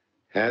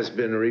has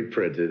been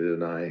reprinted,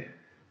 and I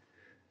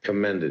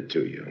commend it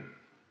to you.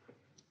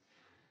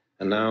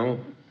 And now,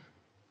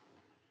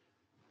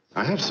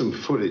 I have some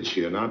footage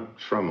here, not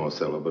from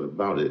Othello, but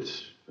about it.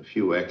 A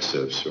few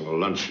excerpts from a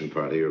luncheon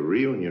party, a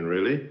reunion,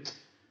 really,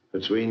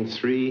 between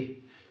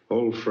three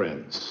old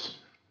friends.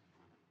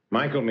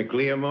 Micheal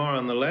MacLiammoir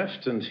on the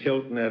left and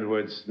Hilton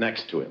Edwards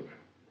next to him.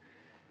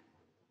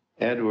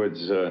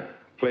 Edwards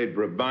played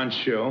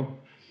Brabantio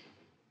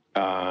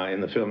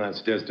in the film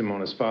That's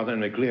Desdemona's father,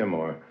 and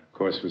MacLiammoir, of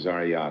course, was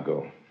our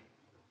Iago.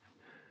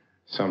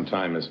 Some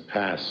time has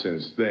passed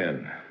since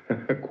then,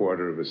 a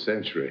quarter of a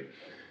century.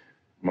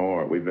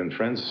 More. We've been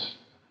friends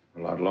a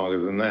lot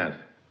longer than that.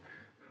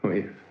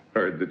 We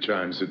heard the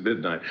chimes at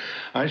midnight.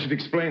 I should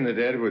explain that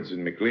Edwards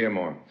and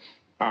MacLiammoir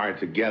are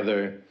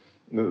together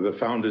the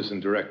founders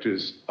and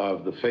directors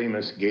of the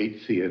famous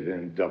Gate Theatre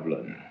in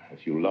Dublin.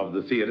 If you love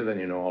the theatre, then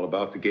you know all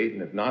about the Gate,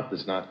 and if not,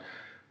 there's not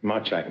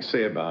much I can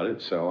say about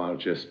it, so I'll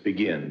just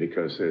begin,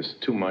 because there's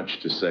too much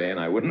to say, and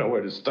I wouldn't know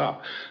where to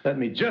stop. Let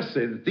me just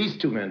say that these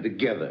two men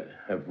together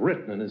have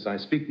written, and as I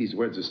speak these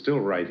words, are still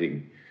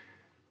writing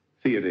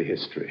theatre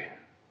history.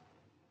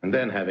 And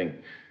then, having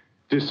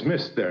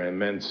dismissed their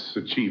immense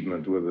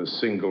achievement with a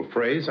single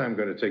phrase, I'm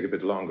going to take a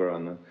bit longer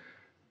on the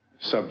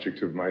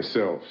subject of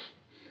myself.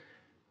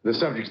 The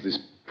subject of this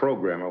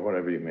program, or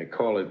whatever you may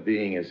call it,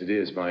 being as it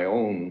is my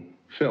own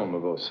film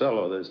of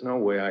Othello, there's no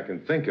way I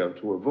can think of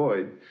to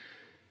avoid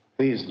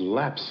these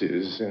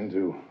lapses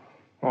into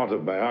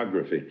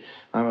autobiography.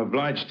 I'm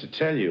obliged to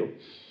tell you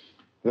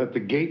that the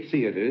Gate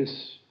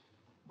Theatres,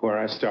 where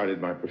I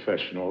started my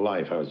professional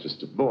life, I was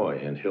just a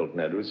boy, and Hilton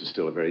Edwards was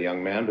still a very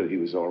young man, but he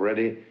was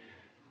already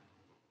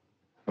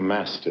a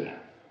master.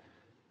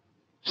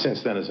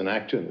 Since then, as an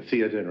actor in the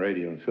theater and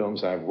radio and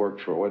films, I've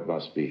worked for what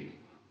must be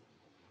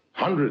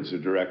hundreds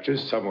of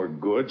directors. Some were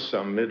good,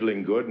 some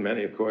middling good.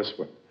 Many, of course,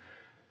 were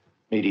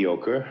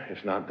mediocre,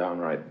 if not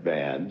downright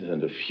bad.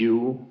 And a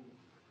few,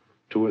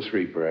 2 or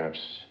 3 perhaps,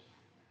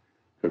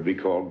 could be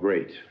called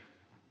great.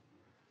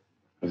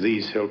 Of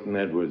these, Hilton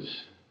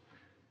Edwards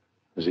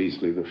was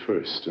easily the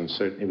first, and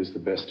certainly was the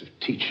best of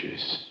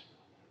teachers.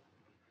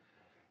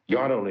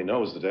 God only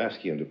knows that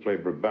asking him to play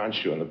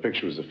Brabantio in the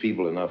picture was a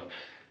feeble enough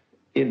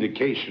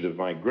indication of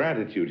my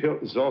gratitude.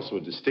 Hilton is also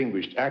a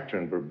distinguished actor,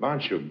 and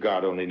Brabantio,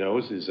 God only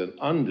knows, is an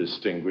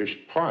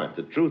undistinguished part.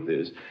 The truth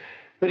is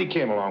that he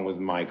came along with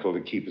Micheal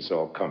to keep us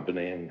all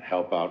company and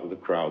help out with the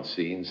crowd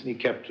scenes, and he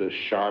kept a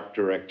sharp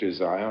director's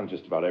eye on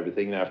just about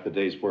everything. And after the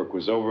day's work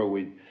was over,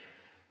 we'd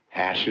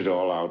hash it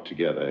all out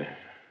together,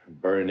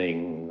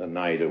 burning the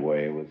night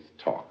away with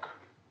talk.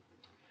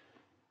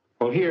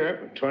 Well,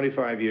 here,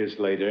 25 years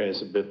later,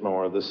 is a bit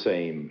more of the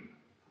same.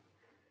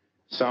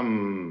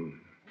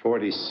 Some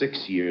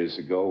 46 years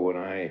ago, when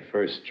I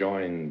first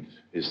joined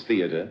his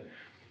theater,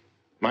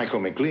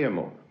 Micheal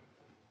MacLiammoir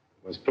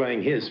was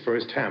playing his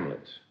first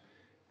Hamlet.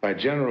 By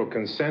general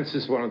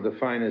consensus, one of the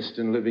finest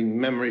in living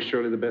memory,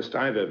 surely the best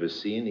I've ever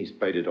seen. He's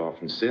played it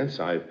often since.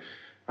 I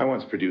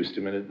once produced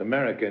him in it in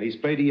America, and he's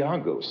played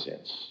Iago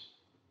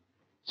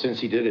since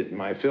he did it in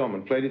my film,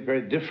 and played it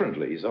very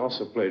differently. He's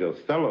also played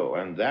Othello,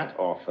 and that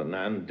often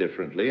and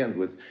differently, and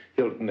with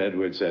Hilton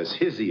Edwards as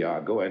his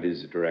Iago and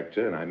his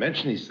director. And I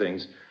mention these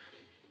things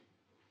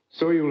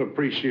so you'll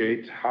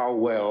appreciate how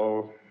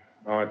well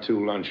our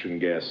 2 luncheon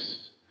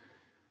guests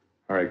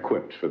are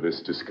equipped for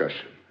this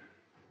discussion.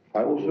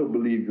 I also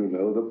believe, you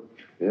know,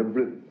 that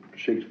every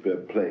Shakespeare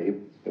play,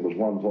 there was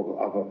one sort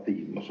of other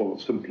theme, a sort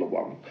of simpler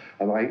one.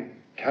 And I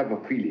have a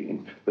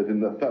feeling that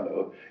in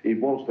Othello, it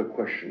was the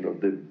question of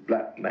the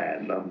black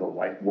man and the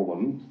white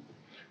woman,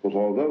 because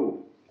although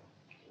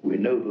we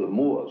know that the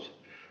Moors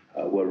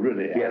were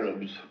really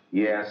Arabs.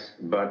 Yes,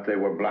 but they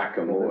were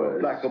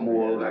blackamoors.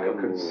 Blackamoors. They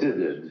were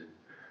considered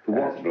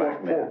What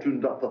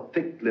fortune doth the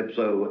thick lips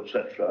owe,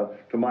 etc.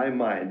 To my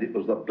mind, it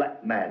was the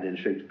black man in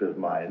Shakespeare's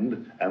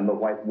mind and the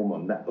white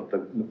woman. That was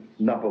the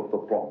nub of the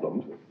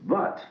problem.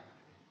 But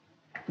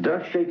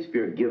does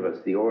Shakespeare give us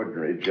the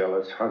ordinary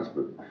jealous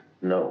husband?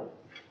 No.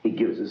 He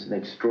gives us an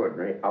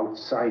extraordinary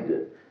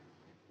outsider.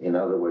 In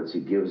other words,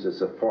 he gives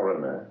us a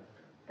foreigner,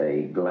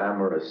 a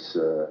glamorous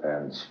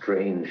and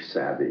strange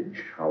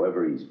savage,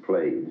 however he's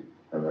played,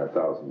 and there are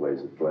 1,000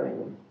 ways of playing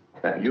him.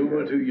 You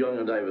were too young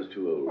and I was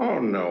too old. Oh,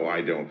 no,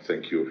 I don't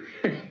think you...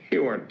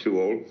 you weren't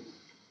too old.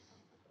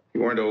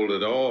 You weren't old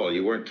at all.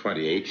 You weren't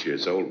 28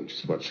 years old, which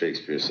is what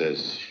Shakespeare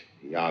says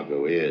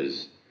Iago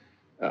is.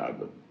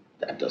 But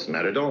that doesn't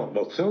matter at all.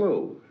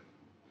 Othello.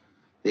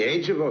 The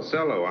age of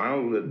Othello,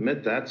 I'll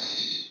admit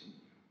that's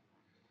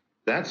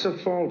a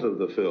fault of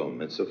the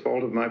film. It's a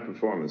fault of my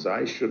performance.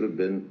 I should have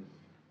been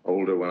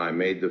older when I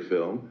made the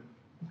film,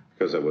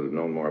 because I would have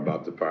known more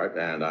about the part,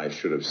 and I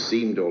should have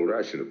seemed older.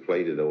 I should have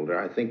played it older.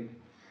 I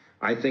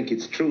think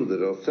it's true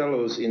that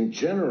Othellos in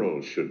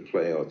general should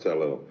play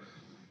Othello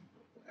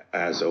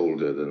as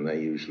older than they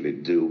usually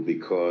do,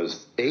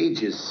 because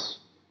age is,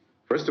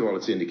 first of all,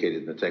 it's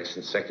indicated in the text,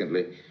 and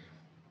secondly,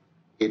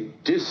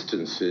 it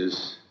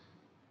distances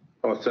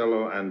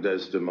Othello and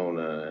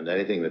Desdemona, and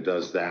anything that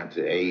does that,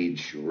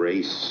 age,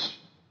 race,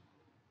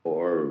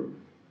 or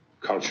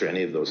culture,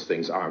 any of those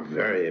things are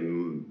very,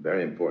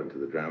 very important to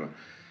the drama.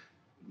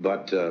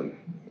 But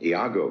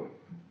Iago,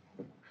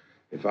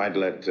 if I'd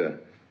let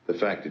the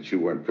fact that you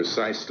weren't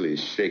precisely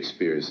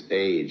Shakespeare's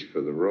age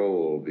for the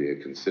role be a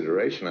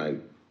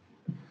consideration,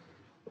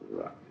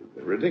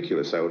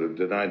 ridiculous. I would have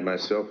denied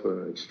myself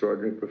an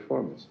extraordinary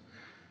performance.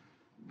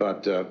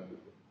 But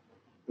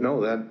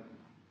no, that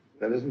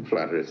isn't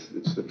flattery.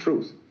 It's the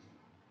truth.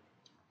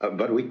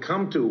 But we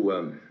come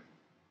to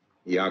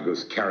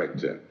Iago's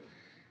character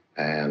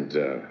and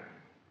the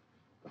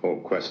whole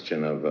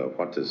question of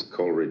what does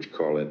Coleridge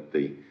call it,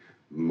 the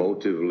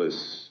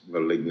motiveless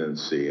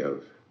malignancy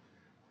of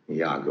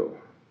Iago.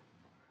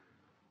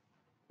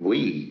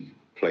 We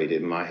played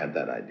him. I had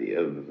that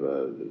idea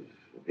of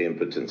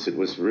impotence. It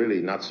was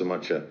really not so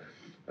much a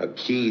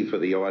key for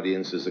the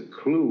audience as a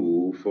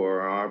clue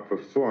for our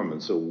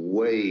performance, a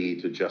way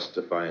to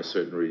justify a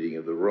certain reading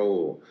of the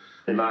role.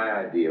 And my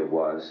idea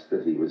was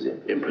that he was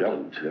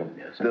impotent.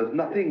 Yes. There's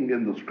nothing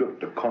in the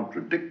script to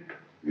contradict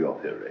your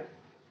theory.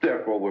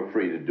 Therefore, we're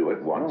free to do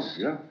it once.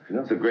 Yeah.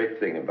 It's a great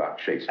thing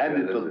about Shakespeare.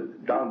 And it's a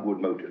downward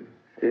motive.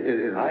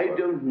 I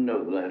don't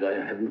know that.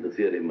 I haven't the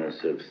theory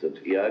myself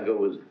that Iago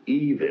was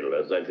evil,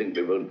 as I think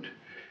we won't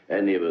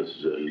any of us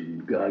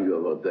argue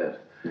about that.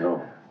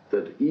 No.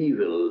 That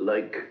evil,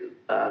 like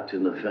art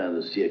in the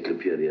Father Siècle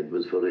period,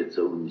 was for its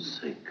own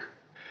sake.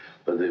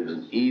 But there was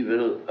an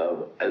evil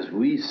of, as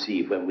we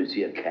see when we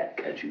see a cat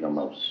catching a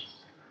mouse,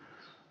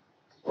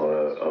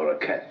 or a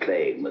cat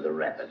playing with a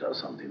rabbit or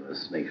something, or a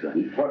snake.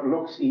 What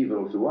looks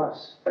evil to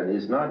us and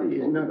is not evil.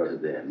 It's not to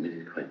them, it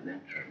is quite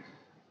natural.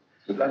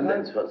 And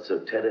that's what's so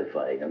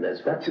terrifying, and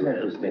that's an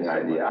interesting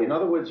idea. In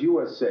other words, you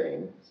are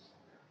saying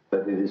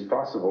that it is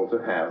possible to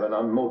have an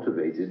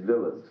unmotivated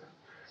villain.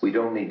 We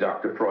don't need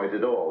Dr. Freud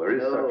at all. There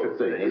is such a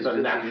thing as a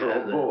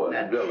natural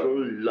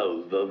villain.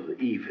 Love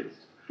of evil.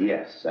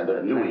 Yes, and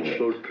a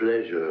natural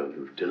pleasure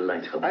of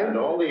delight. And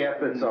all the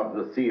efforts of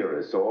the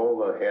theorists, all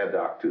the hair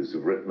doctors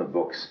who've written the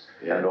books,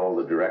 and all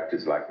the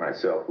directors like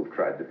myself who've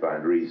tried to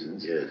find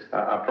reasons,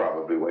 are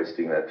probably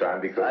wasting their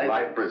time because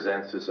life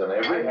presents us on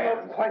every hand.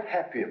 I'm not quite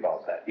happy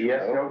about that.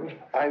 Yes,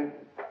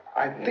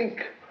 I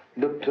think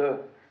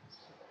that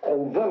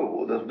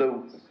although there's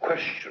no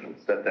question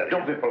that there is...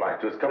 Don't be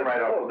polite to us. Come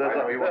right on. There's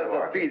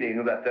a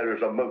feeling that there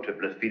is a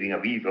motiveless feeling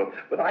of evil,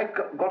 but I've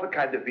got a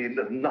kind of feeling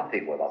there's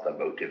nothing without a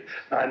motive.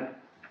 And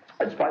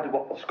in spite of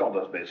what the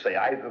scholars may say,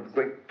 I have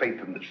great faith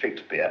in that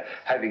Shakespeare,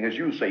 having, as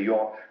you say,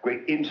 your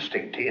great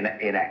instinct in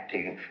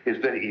acting is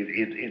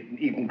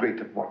even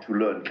greater than what you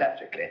learn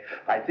classically.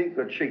 I think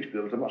that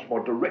Shakespeare was a much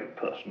more direct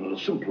person, a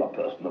simpler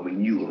person than we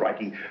knew,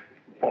 writing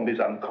from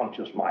his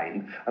unconscious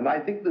mind. And I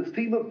think the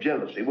theme of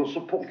jealousy will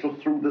support us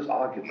through this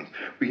argument.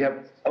 We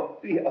have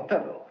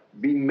Othello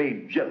being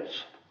made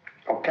jealous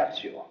of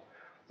Cassio.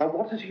 Now,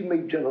 what is he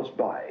made jealous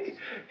by?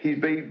 He's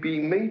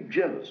being made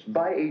jealous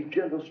by a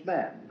jealous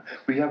man.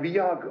 We have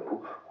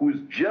Iago, who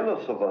is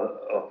jealous of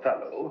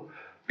Othello,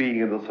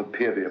 being in a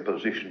superior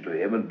position to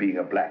him and being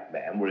a black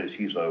man, whereas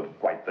he's a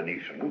white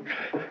Venetian.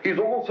 He's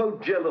also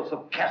jealous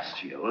of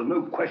Cassio, there's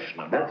no question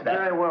about that.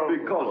 Very well.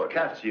 Because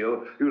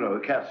Cassio,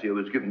 Cassio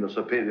is given the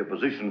superior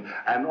position,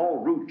 and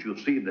en route you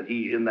see that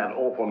he, in that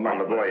awful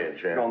night... On the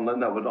voyage, on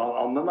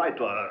the night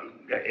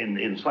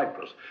in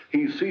Cyprus,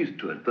 he sees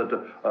to it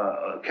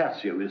that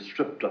Cassio is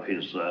stripped of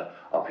his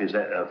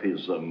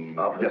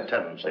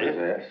lieutenancy.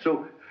 Yes.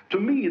 So To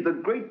me, the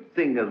great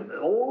thing is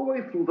all the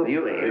way through the play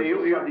is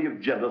the study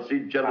of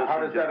jealousy. How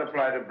does that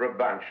apply to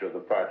Brabantio, the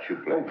part you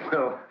play? Oh,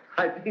 well,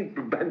 I think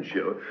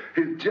Brabantio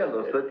is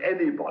jealous that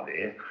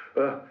anybody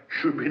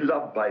should be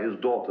loved by his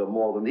daughter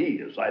more than he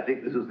is. I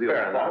think this is the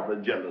part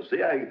of jealousy.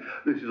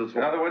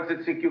 In other words,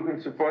 you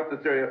can support the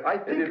theory. I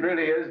think it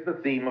really is the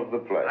theme of the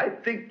play. I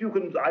think you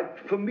can.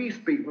 For me,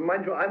 speaking,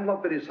 mind you, I'm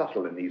not very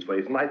subtle in these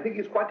ways, and I think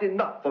it's quite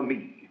enough for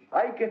me.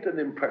 I get an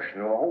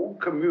impression of a whole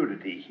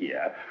community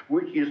here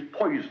which is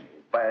poisoned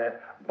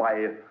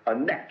by a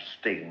gnat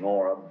sting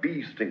or a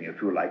bee sting,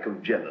 if you like,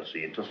 of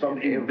jealousy into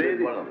something in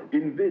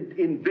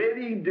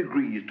varying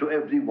degrees to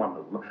every one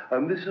of them.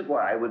 And this is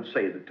why I would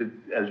say that,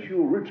 as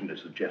you originally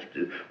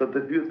suggested, that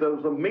if there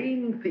was a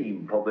main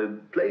theme for the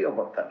play of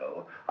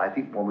Othello, I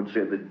think one would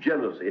say that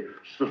jealousy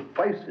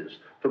suffices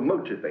to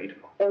motivate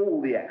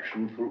all the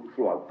action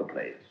throughout the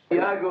plays.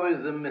 Iago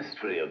is the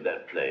mystery of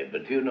that play,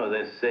 but you know,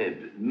 they say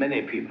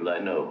many people I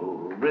know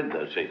who read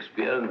their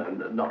Shakespeare,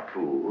 and not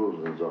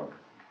fools and so on,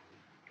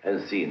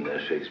 and seen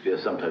their Shakespeare,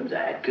 sometimes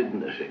acted in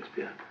their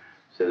Shakespeare.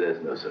 So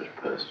there's no such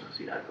person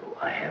as Iago.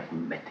 I have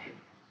met him.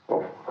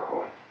 Of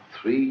course.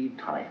 3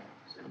 times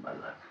in my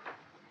life.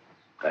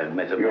 I've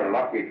met him. You're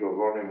lucky to have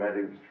only met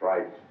him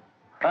thrice.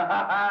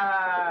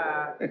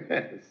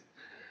 Yes.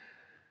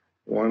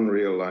 One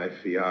real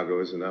life Iago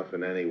is enough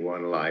in any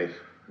one life.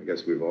 I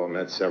guess we've all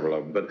met several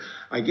of them. But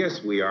I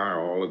guess we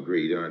are all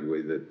agreed, aren't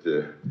we,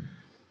 that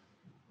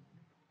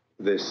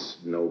this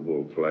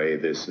noble play,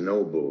 this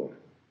noble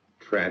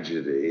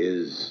tragedy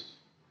is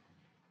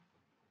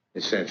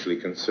essentially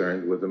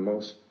concerned with the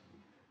most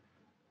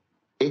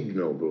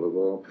ignoble of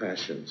all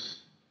passions.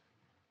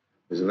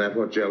 Isn't that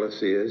what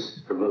jealousy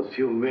is? The most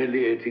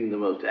humiliating, the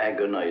most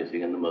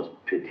agonizing, and the most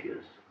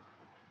piteous.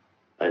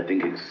 I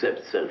think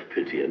except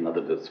self-pity,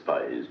 another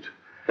despised.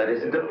 That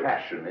isn't a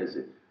passion, is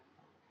it?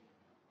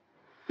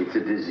 It's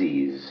a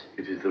disease.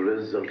 It is the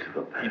result of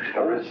a passion.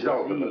 A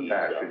result of a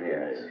passion,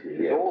 yes.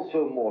 It's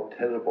also more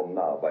terrible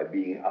now by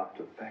being out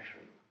of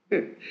fashion.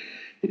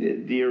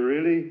 Do you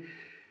really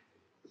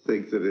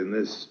think that in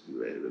this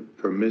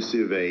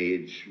permissive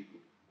age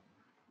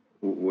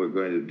we're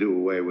going to do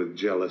away with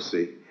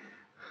jealousy?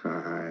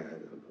 I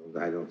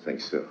don't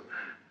think so.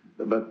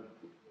 But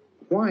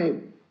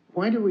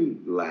why do we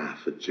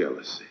laugh at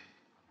jealousy?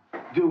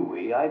 Do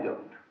we? I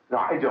don't. No,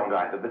 I don't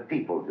either, but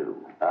people do.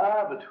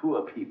 Ah, but who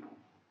are people?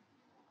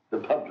 The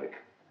public.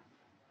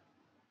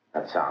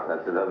 Those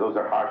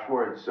are harsh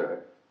words,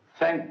 sir.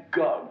 Thank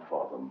God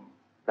for them.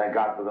 Thank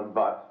God for them,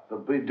 but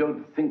we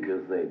don't think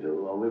as they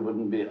do, or we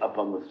wouldn't be up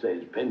on the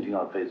stage painting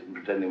our face and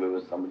pretending we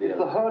were somebody else.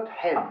 It's the hurt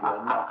hen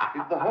we're not.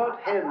 It's the hurt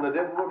hen that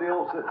everybody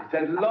else is. It's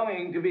that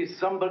longing to be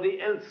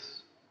somebody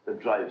else that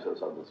drives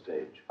us on the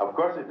stage. Of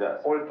course it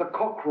does. Or it's the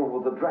cockerel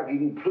with the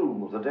dragging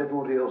plumes that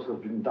everybody else has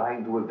been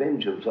dying to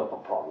avenge himself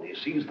upon. He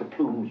sees the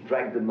plumes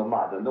dragged in the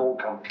mud and they all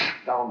come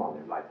down on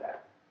him like that.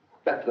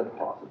 That's the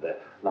part of their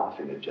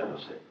laughing at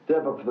jealousy. There,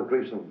 but for the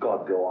grace of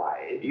God go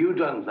I. You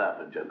don't laugh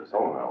at jealousy.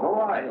 Oh, no.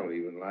 No, I don't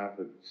even laugh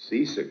at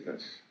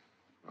seasickness.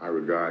 I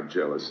regard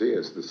jealousy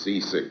as the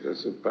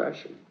seasickness of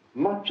passion.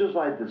 Much as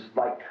I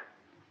dislike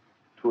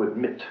to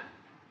admit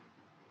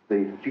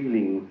the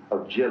feeling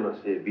of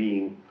jealousy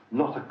being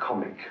not a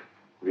comic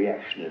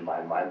reaction in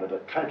my mind, but a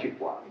tragic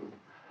one,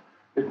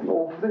 it's an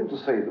awful thing to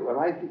say that when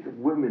I think of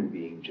women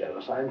being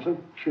jealous, I am so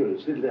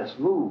curiously less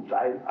moved.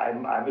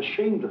 I'm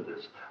ashamed of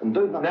this and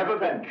don't understand. Never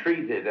been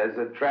treated as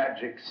a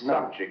tragic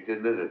subject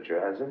in literature,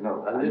 has it?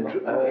 No. In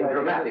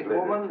dramatic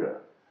woman?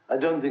 literature. I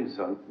don't think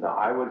so. No,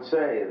 I would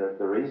say that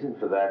the reason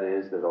for that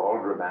is that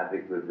all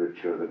dramatic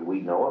literature that we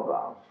know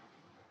about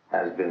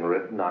has been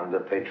written under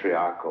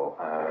patriarchal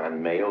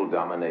and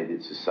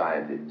male-dominated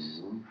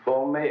societies.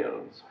 For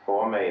males.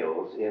 For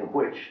males, in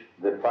which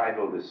the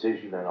final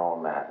decision in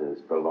all matters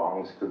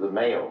belongs to the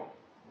male.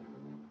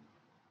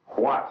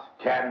 What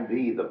can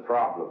be the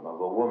problem of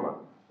a woman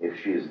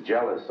if she is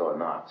jealous or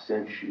not,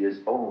 since she is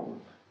owned?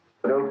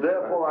 So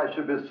therefore I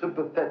should be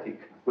sympathetic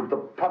with the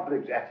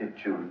public's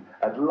attitude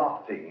at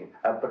laughing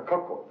at the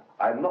cuckold.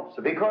 I'm not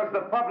sympathetic. Because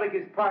the public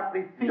is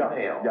partly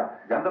female,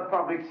 and the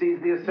public sees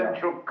the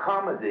essential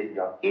comedy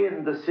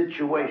in the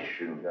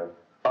situation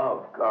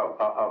of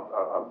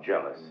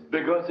jealousy.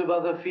 Because of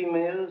other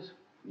females?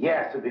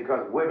 Yes, and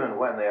because women,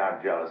 when they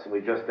are jealous, and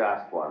we just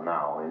asked one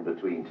now in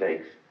between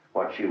takes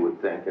what she would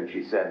think, and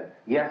she said,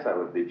 yes, I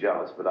would be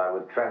jealous, but I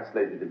would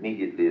translate it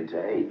immediately into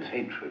hate.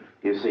 Hatred.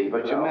 You see,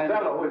 but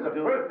Othello is a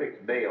do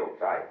perfect male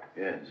type.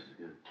 Yes.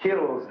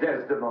 Kills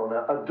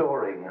Desdemona,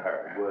 adoring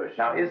her. Worship.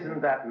 Now,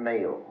 isn't that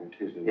male?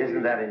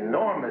 Isn't that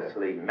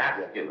enormously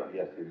masculine?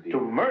 Yes, indeed. To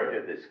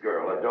murder this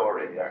girl,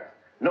 adoring her.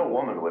 No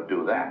woman would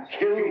do that.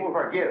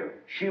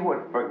 She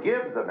would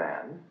forgive the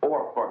man,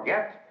 or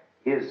forget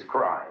his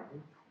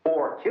crime,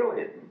 or kill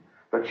him,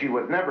 but she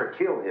would never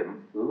kill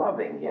him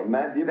loving him.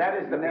 That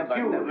is the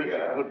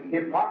peculiar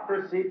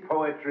hypocrisy,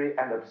 poetry,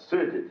 and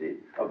absurdity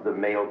of the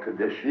male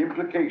condition. The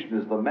implication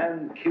is the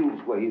man kills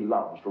where he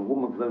loves, the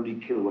woman can only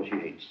kill where she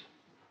hates.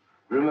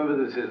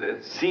 Remember this,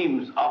 it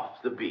seems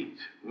off the beat.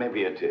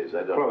 Maybe it is, I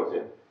don't know. Close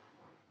it.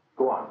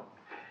 Go on.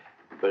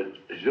 But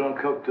Jean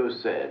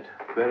Cocteau said,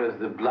 whereas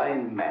the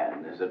blind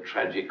man is a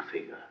tragic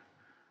figure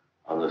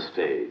on the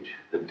stage,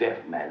 the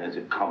deaf man is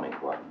a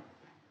comic one.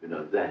 You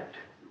know, that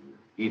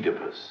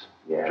Oedipus,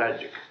 Yes.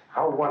 tragic.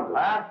 How wonderful.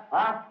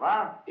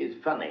 Is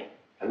funny.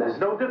 And there's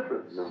no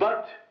difference.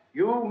 But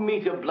you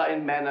meet a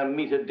blind man and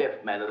meet a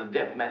deaf man, and the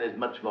deaf man is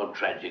much more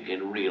tragic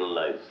in real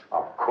life.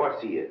 Of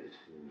course he is.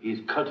 He's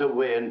cut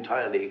away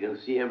entirely. He can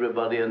see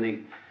everybody, and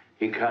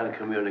he can't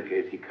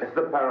communicate. He can't. It's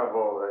the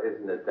parable,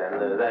 isn't it?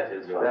 And that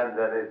is right.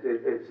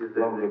 It's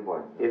lovely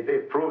point.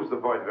 It proves the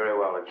point very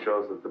well. It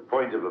shows that the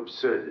point of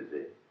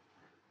absurdity,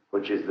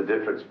 which is the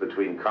difference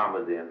between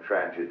comedy and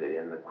tragedy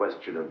and the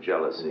question of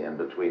jealousy and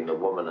between the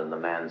woman and the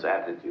man's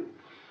attitude,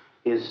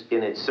 is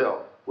in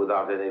itself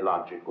without any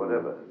logic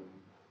whatever.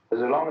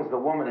 Because as long as the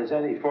woman is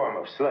any form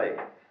of slave,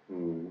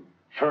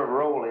 her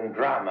role in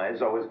drama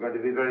is always going to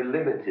be very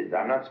limited.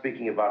 I'm not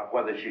speaking about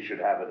whether she should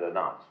have it or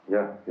not.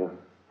 Yeah, yeah.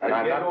 And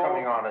I'm not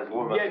coming on as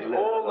woman. Yet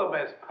all the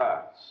best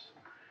parts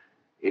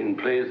in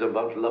plays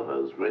about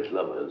lovers, great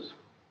lovers,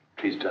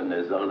 Tristan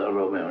and Isolde,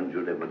 Romeo and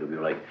Juliet, whatever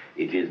you like,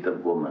 it is the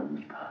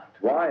woman's part.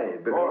 Why?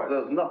 Because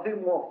there's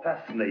nothing more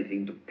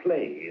fascinating to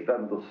play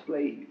than the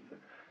slave.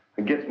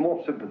 It gets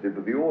more sympathy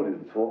with the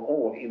audience who are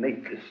all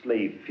innately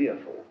slave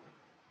fearful.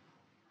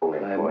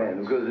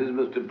 Because it's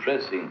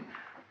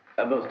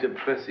a most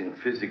depressing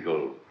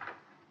physical,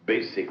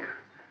 basic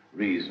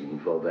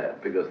reason for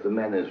that, because the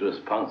man is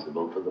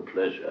responsible for the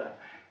pleasure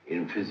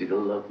in physical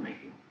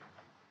lovemaking.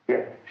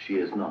 Yeah. She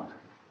is not.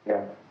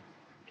 Yeah.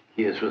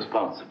 He is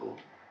responsible.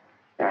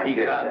 And He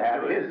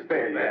can't do his it.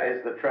 failure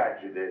is the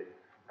tragedy,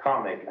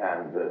 comic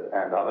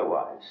and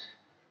otherwise.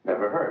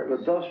 Never heard.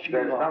 But does she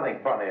There's not- nothing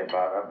funny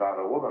about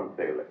a woman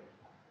failing.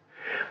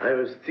 I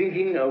was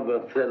thinking of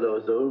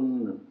Othello's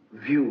own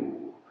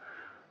view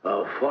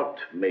of what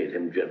made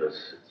him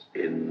jealous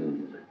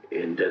in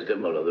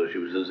Desdemona, though she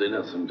was as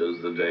innocent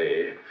as the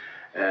day,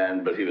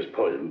 but he was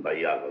poisoned by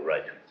Iago,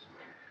 right?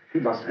 He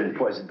must have been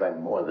poisoned by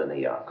more than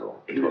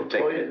Iago. He was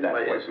poisoned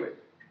by his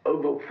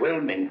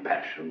overwhelming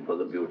passion for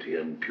the beauty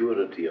and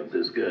purity of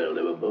this girl.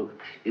 They were both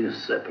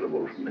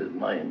inseparable from his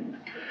mind.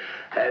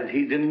 And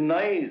he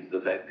denies the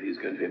fact that he's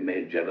going to be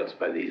made jealous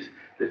by these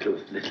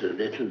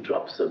little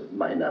drops of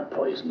minor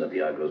poison that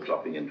Iago's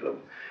dropping into him.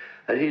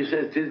 And he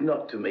says, "'Tis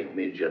not to make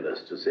me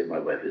jealous to say my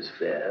wife is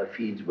fair,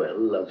 feeds well,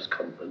 loves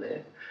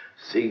company,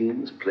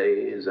 sings,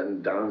 plays,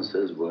 and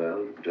dances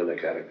well." Tell a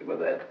character about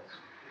that.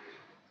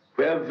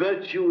 "Where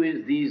virtue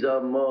is, these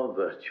are more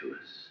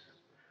virtuous."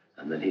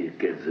 And then he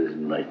gets this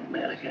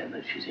nightmare again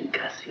that she's in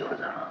Cassio's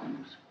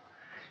arms.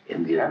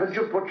 Haven't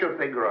you put your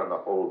finger on the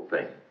whole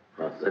thing?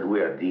 That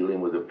we are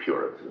dealing with a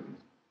Puritan.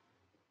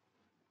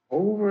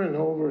 Over and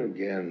over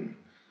again,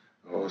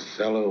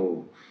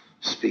 Othello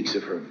speaks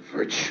of her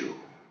virtue.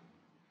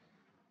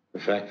 The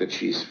fact that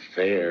she's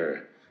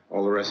fair,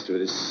 all the rest of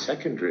it is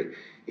secondary.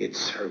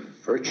 It's her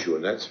virtue,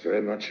 and that's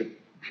very much a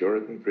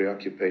Puritan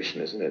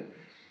preoccupation, isn't it?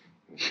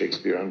 And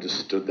Shakespeare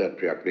understood that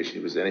preoccupation. He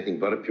was anything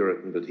but a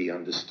Puritan, but he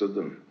understood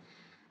them.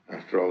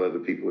 After all, other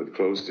people had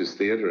closed his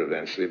theater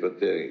eventually, but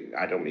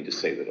I don't mean to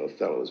say that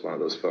Othello was one of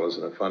those fellows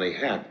in a funny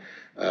hat,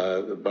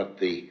 but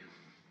the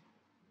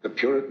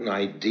Puritan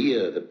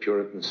idea, the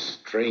Puritan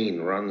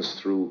strain runs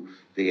through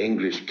the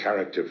English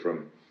character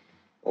from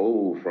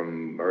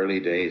early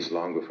days,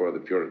 long before the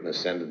Puritan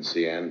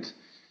ascendancy, and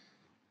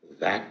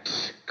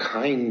that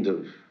kind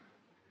of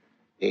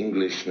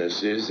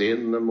Englishness is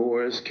in the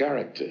Moor's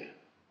character,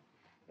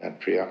 that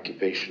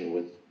preoccupation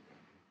with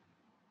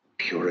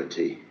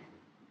purity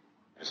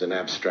as an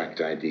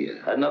abstract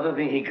idea. Another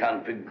thing he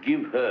can't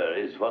forgive her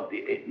is what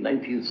the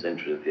 19th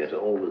century theatre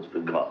always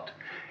forgot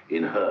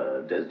in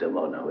her.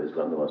 Desdemona, who is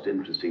one of the most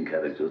interesting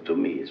characters to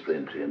me,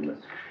 strangely,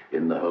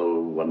 in the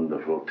whole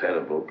wonderful,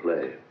 terrible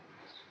play,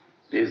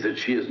 is that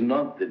she is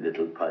not the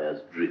little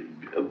pious,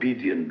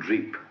 obedient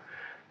dreep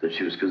that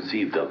she was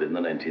conceived of in the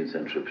 19th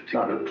century,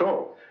 particularly. Not at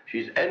all.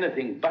 She's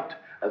anything but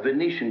a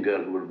Venetian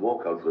girl who would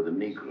walk out with a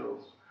Negro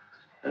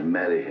and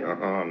marry him.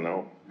 Oh,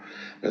 no.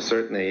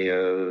 Certainly,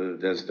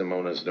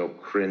 Desdemona's no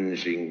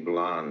cringing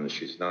blonde.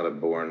 She's not a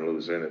born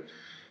loser. And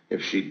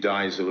if she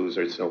dies a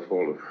loser, it's no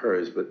fault of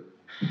hers. But,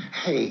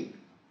 hey,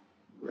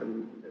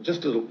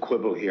 just a little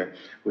quibble here.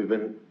 We've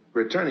been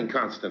returning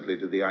constantly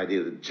to the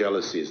idea that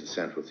jealousy is the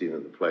central theme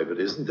of the play. But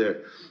isn't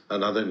there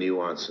another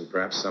nuance and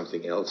perhaps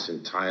something else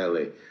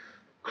entirely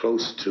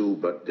close to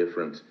but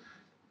different?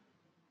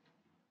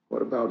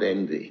 What about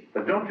envy?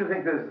 But don't you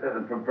think there's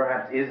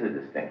perhaps is a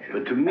distinction?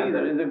 But to me,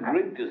 there is a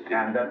great distinction.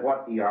 And that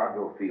what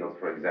Iago feels,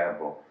 for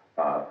example,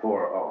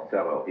 for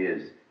Othello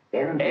is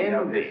envy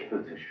of his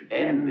position.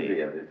 Envy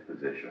of his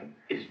position.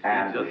 It's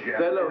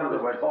Othello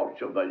who was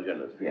tortured by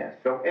jealousy. Yes.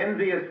 So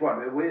envy is what?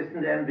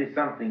 Isn't envy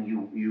something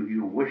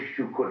you wish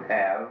you could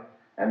have,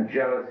 and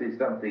jealousy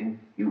something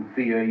you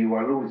fear you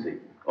are losing?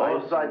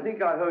 Also, I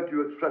think I heard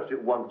you express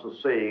it once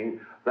as saying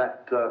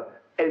that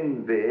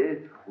envy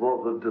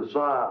was the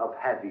desire of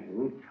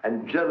having,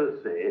 and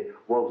jealousy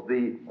was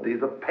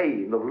the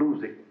pain of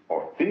losing.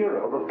 Or fear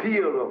of the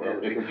fear of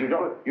losing. Because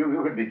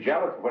you could be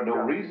jealous for no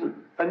reason.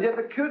 And yet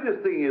the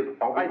curious thing is,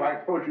 I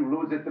suppose you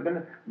lose it the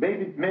minute.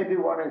 Maybe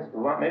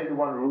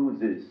one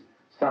loses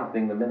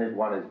something the minute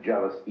one is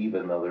jealous,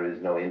 even though there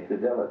is no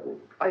infidelity.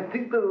 I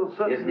think there is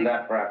certainly... Isn't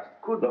that perhaps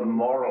the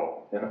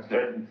moral, in a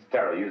certain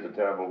use a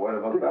terrible word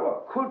of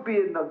Othello? Could be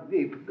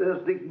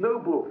there's the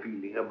ignoble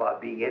feeling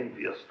about being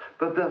envious,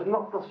 but there's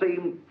not the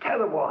same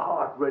terrible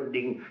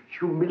heart-rending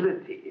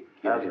humility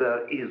as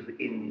there is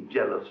in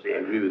jealousy.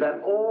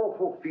 That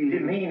awful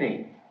feeling...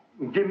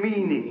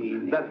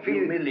 Demeaning. That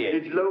feeling,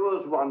 humiliating. It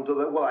lowers one to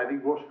the, well, I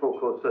think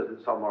Rochefoucauld says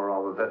it somewhere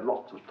or other, that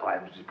lots of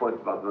times he's pointed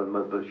about the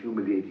most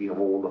humiliating of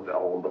all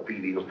the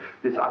feelings.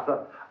 This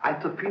utter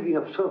feeling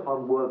of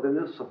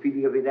self-unworthiness, a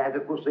feeling of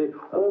inadequacy,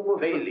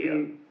 almost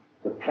failure.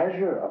 The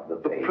pleasure of the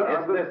pain. Is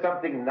there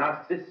something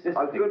narcissistic?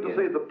 I was going to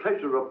say the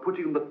pleasure of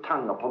putting the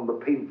tongue upon the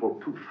painful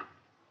tooth.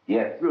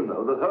 Yes. You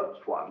know, that hurts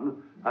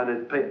one, and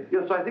it pains.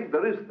 Yes, I think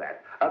there is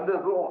that. And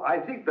therefore, I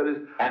think there is...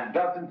 And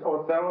doesn't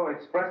Othello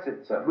express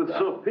itself? With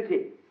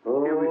self-pity.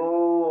 Oh,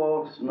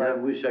 Orson, I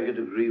wish I could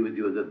agree with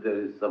you that there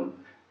is some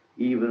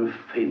even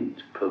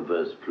faint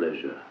perverse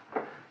pleasure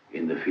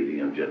in the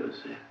feeling of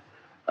jealousy.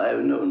 I have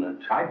known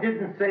it. I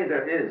didn't say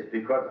there is,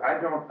 because I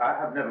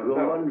have never You're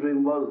felt...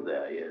 wondering, was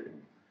there, yes?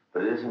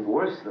 But it isn't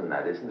worse than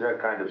that. Isn't there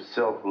a kind of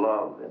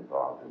self-love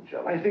involved in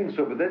jealousy? I think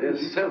so, but that There's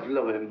is...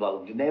 self-love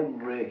involved in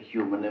every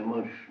human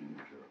emotion.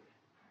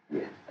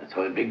 Yes. That's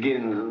how it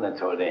begins and that's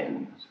how it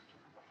ends.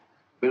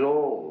 We're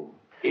all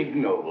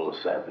ignoble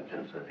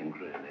savages, I think,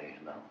 really,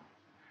 you know.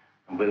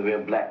 And whether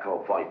we're black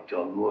or white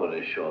or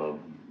Moorish or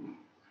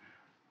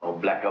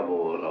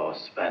MacLiammóir or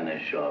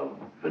Spanish or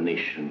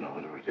Venetian or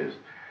whatever it is,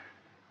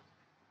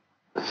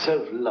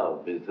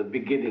 self-love is the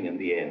beginning and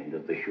the end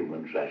of the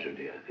human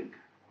tragedy, I think.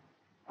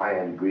 I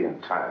agree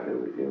entirely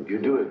with you. You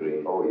do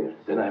agree? Oh, yes.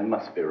 Then I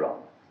must be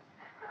wrong.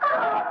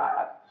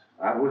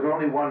 I was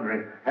only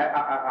wondering.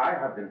 I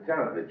have been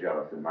terribly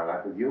jealous in my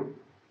life. Have you?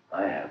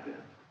 I have,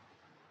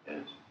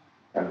 yes.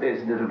 And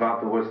isn't it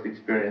about the worst The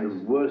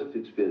experience? worst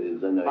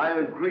experience I know. I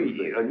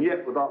agree, and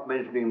yet without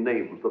mentioning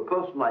names, the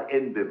person I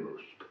envy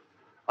most,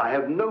 I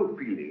have no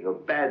feeling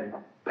of bad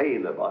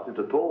pain about it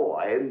at all.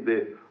 I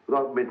envy,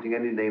 without mentioning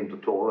any names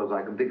at all, as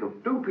I can think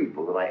of two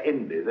people that I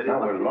envy very Now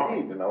much. we're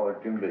longing to know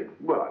what can be.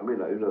 Well, I mean,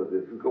 you know,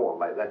 if you go on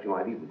like that, you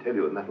might even tell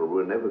you, and that'll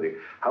ruin everything.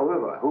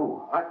 However,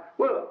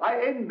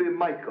 I envy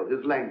Micheál,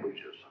 his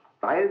languages.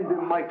 I envy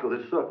Micheál,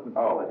 his certain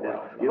qualities.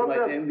 Well, you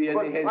might envy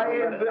any head.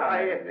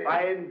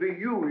 I envy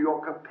you,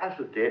 your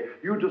capacity.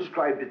 You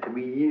described it to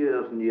me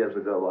years and years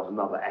ago as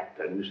another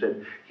actor, and you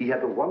said he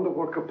had a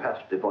wonderful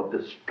capacity for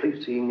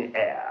displacing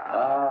air.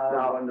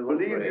 Now,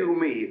 believe you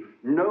me,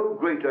 no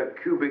greater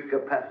cubic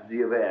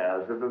capacity of air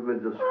has ever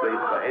been displaced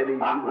by any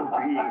human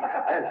being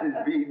as is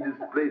being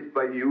displaced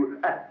by you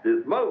at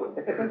this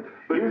moment.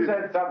 But you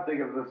said something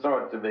of the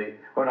sort to me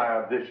when I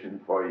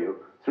auditioned for you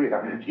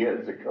 300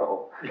 years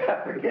ago.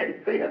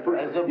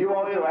 You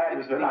also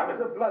added that I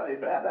was a bloody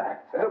bad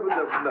actor. No,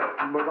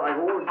 but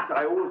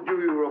I always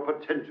knew you were a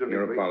potential.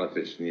 You're a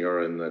politician.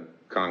 You're in the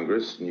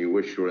Congress, and you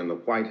wish you were in the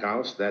White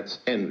House. That's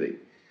envy.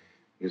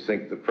 You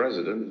think the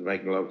president is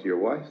making love to your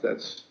wife?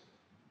 That's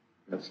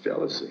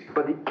jealousy.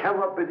 But it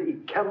cannot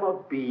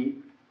be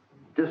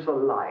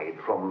disallied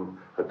from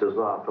a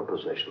desire for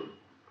possession.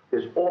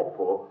 His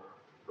awful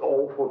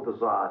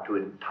desire to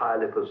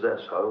entirely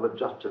possess, however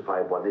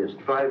justified one is.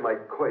 If I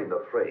might coin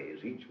a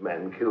phrase, each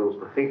man kills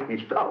the thing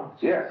he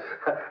loves. Yes.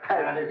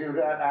 And if you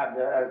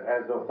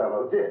as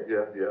Othello did.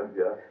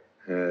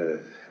 Yeah.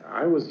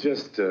 I was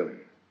just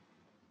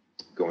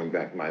going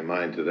back my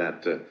mind to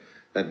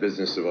that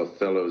business of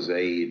Othello's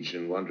age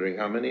and wondering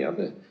how many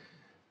other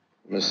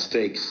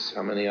mistakes,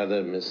 how many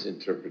other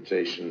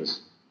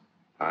misinterpretations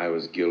I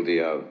was guilty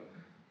of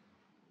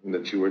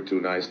that you were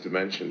too nice to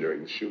mention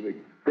during the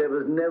shooting. There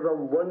was never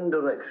one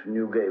direction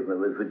you gave me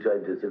with which I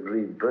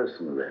disagreed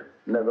personally.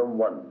 Never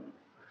one.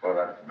 Well,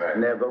 that's bad.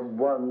 Never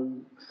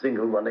one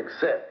single one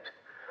except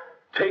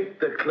take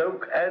the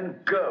cloak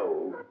and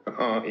go.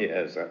 Oh,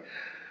 yes.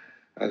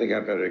 I think I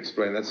better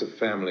explain. That's a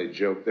family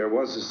joke. There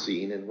was a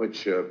scene in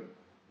which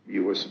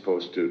you were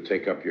supposed to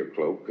take up your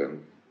cloak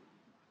and,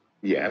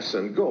 yes,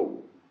 and go.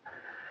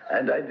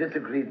 And I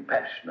disagreed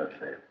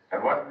passionately.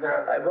 And what?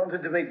 I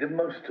wanted to make the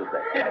most of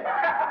that.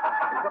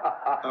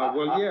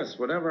 Well, yes,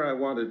 whatever I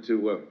wanted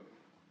to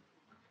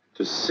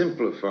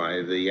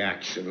simplify the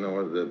action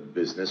or the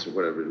business or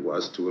whatever it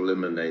was, to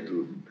eliminate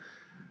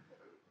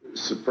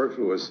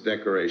superfluous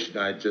decoration,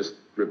 I just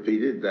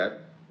repeated that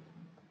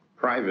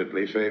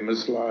privately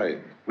famous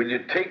line. Will you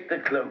take the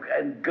cloak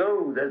and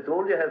go? That's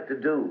all you have to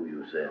do,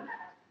 you said.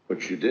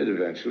 Which you did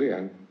eventually,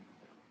 and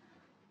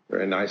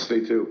very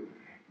nicely, too.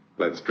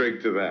 Let's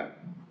drink to that.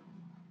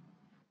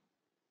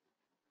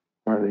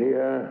 Well,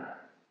 here,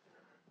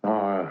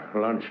 our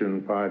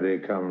luncheon party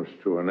comes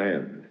to an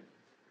end.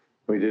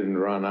 We didn't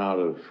run out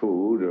of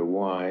food or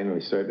wine.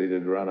 We certainly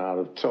didn't run out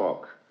of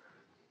talk.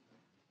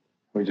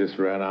 We just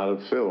ran out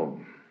of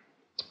film.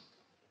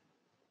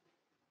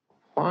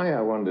 Why,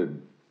 I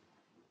wondered,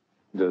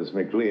 does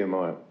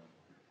MacLiammoir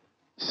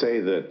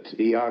say that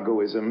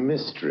Iago is a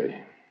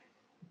mystery?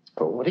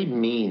 But what he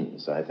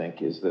means, I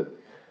think, is that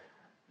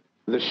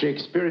the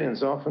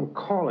Shakespeareans often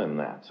call him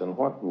that, and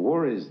what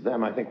worries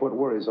them, I think what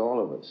worries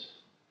all of us,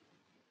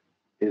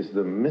 is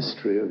the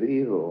mystery of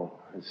evil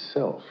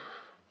itself.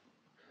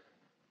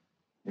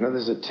 You know,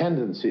 there's a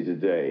tendency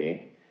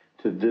today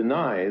to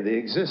deny the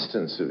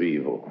existence of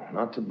evil,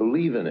 not to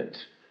believe in it,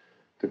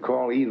 to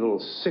call evil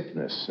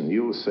sickness. And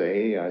you'll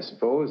say, I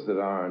suppose, that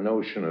our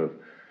notion of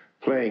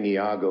playing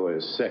Iago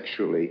as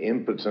sexually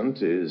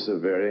impotent is a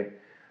very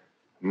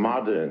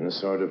modern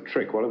sort of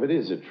trick. Well, if it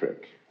is a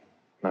trick,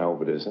 I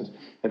hope it isn't,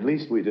 at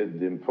least we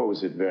didn't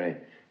impose it very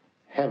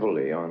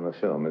heavily on the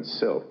film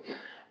itself.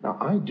 Now,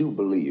 I do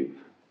believe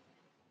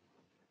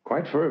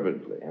quite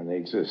fervently in the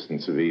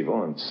existence of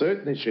evil, and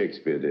certainly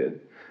Shakespeare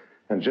did,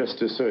 and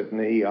just as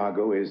certainly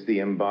Iago is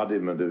the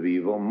embodiment of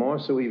evil, more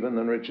so even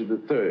than Richard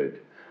III,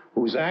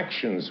 whose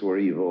actions were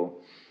evil,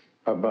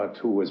 but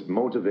who was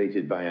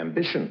motivated by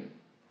ambition.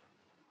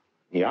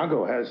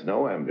 Iago has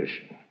no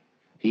ambition.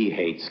 He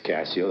hates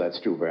Cassio. That's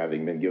true for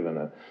having been given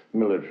a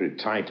military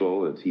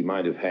title that he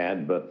might have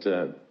had, but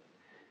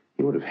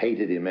he would have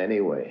hated him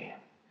anyway.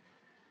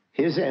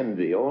 His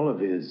envy, all of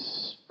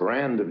his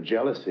brand of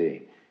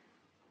jealousy,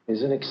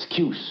 is an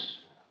excuse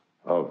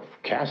of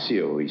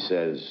Cassio. He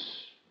says,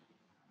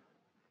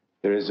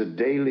 there is a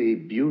daily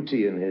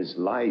beauty in his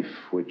life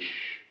which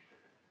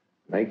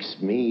makes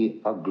me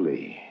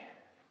ugly.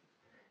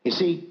 You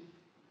see,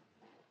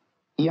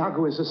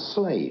 Iago is a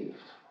slave.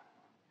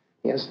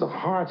 He has the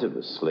heart of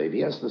a slave. He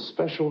has the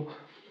special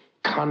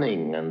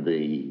cunning and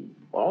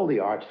all the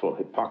artful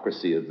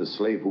hypocrisy of the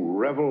slave who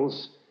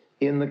revels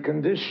in the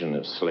condition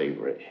of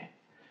slavery.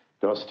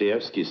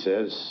 Dostoevsky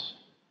says,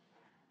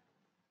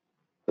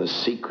 the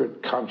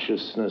secret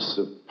consciousness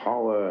of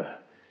power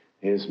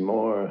is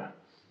more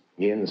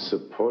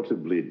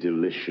insupportably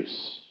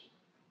delicious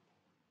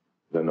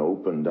than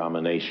open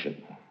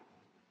domination.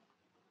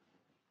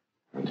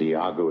 And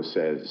Iago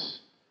says,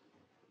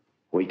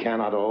 we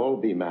cannot all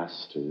be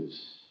masters,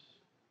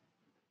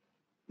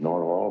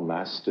 nor all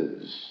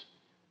masters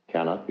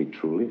cannot be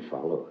truly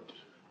followed.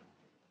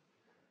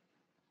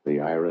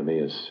 The irony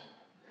is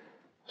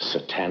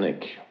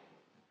satanic.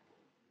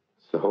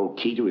 It's the whole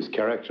key to his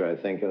character,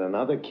 I think, and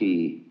another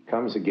key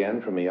comes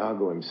again from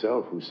Iago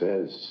himself, who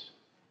says,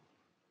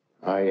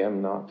 I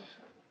am not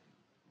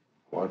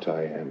what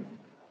I am.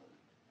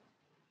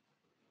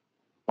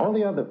 All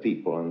the other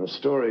people in the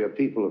story are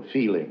people of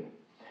feeling.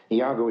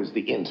 Iago is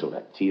the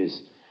intellect. He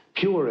is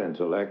pure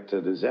intellect,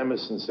 and as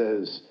Emerson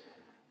says,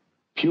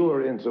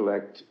 pure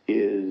intellect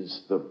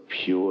is the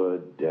pure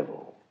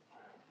devil,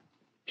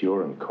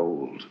 pure and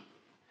cold.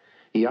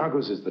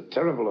 Iago's is the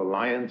terrible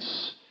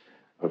alliance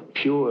of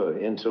pure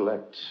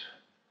intellect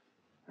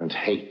and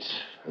hate,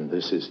 and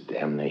this is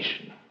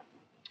damnation.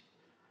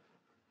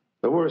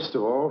 The worst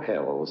of all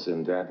hells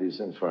in Dante's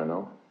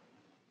Inferno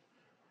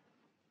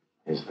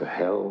is the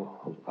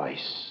hell of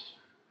ice.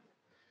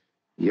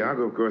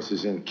 Iago, of course,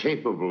 is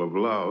incapable of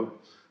love.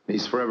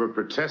 He's forever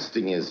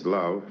protesting his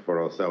love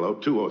for Othello,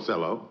 to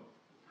Othello.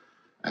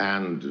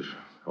 And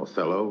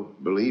Othello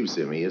believes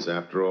him. He is,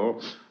 after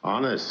all,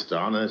 honest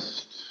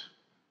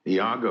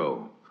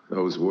Iago.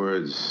 Those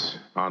words,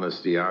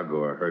 honest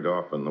Iago, are heard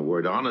often. The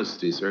word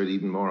honest is heard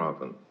even more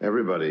often.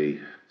 Everybody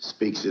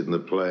speaks it in the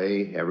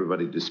play.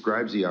 Everybody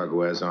describes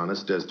Iago as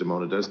honest.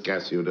 Desdemona does,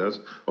 Cassio does,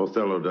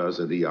 Othello does,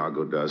 and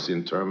Iago does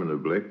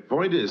interminably.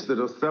 Point is that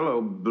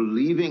Othello,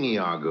 believing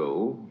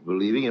Iago,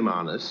 believing him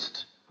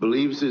honest,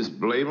 believes his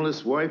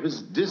blameless wife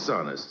is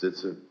dishonest.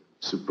 It's a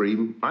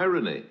supreme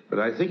irony. But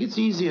I think it's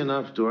easy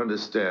enough to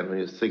understand when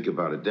you think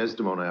about it.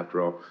 Desdemona, after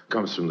all,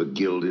 comes from the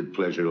gilded,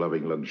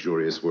 pleasure-loving,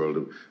 luxurious world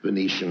of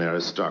Venetian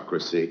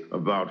aristocracy,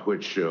 about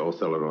which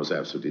Othello knows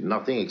absolutely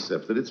nothing,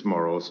 except that its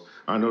morals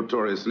are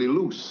notoriously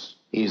loose.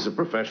 He's a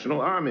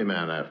professional army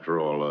man, after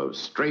all, a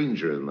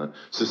stranger in the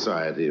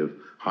society of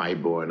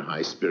high-born,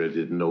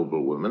 high-spirited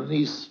noblewomen.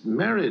 He's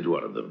married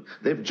one of them.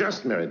 They've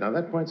just married. Now,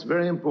 that point's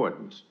very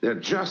important. They're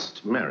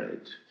just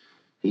married.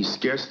 He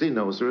scarcely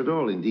knows her at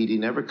all. Indeed, he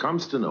never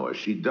comes to know her.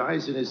 She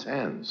dies in his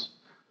hands,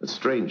 a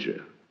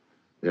stranger.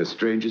 They're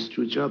strangers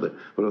to each other.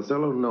 But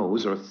Othello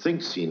knows, or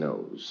thinks he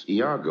knows,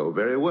 Iago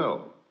very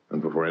well.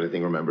 And before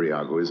anything, remember,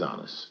 Iago is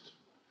honest.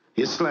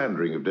 His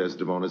slandering of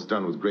Desdemona is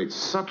done with great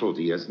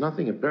subtlety. He has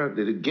nothing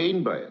apparently to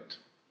gain by it.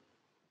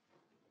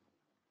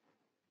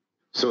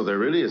 So there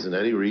really isn't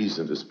any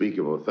reason to speak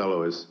of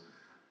Othello as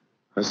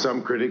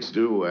some critics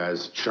do,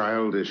 as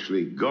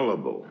childishly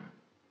gullible.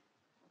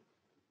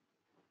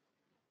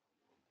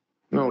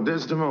 No,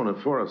 Desdemona,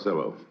 for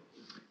Othello,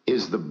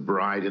 is the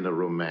bride in a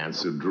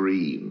romance, a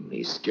dream.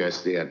 He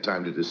scarcely had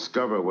time to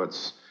discover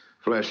what's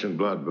flesh and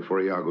blood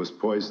before Iago's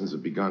poisons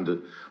had begun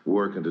to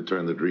work and to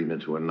turn the dream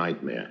into a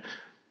nightmare.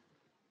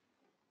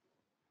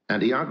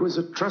 And Iago is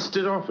a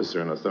trusted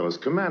officer in Othello's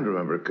command,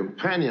 remember, a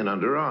companion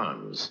under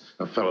arms,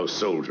 a fellow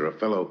soldier, a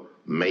fellow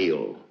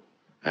male.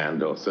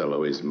 And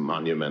Othello is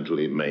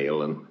monumentally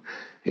male, and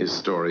his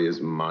story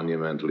is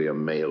monumentally a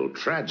male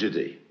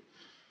tragedy.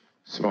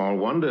 Small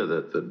wonder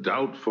that the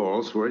doubt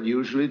falls where it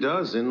usually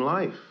does in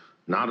life.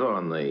 Not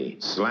on the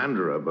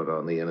slanderer, but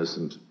on the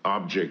innocent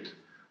object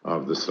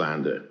of the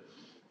slander.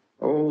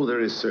 Oh, there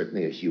is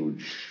certainly a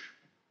huge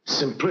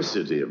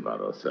simplicity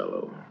about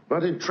Othello.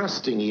 But in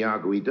trusting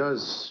Iago, he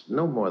does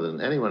no more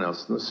than anyone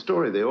else in the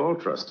story. They all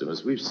trust him,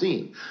 as we've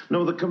seen.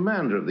 No, the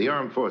commander of the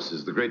armed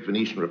forces, the great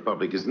Venetian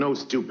Republic, is no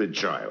stupid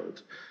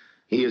child.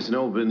 He is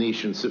no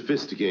Venetian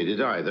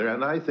sophisticated either,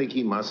 and I think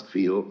he must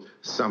feel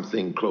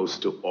something close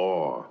to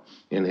awe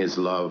in his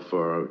love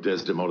for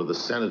Desdemona, the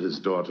senator's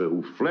daughter,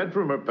 who fled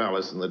from her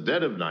palace in the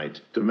dead of night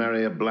to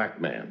marry a black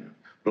man.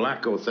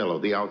 Black Othello,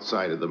 the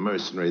outsider, the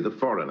mercenary, the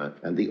foreigner,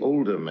 and the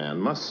older man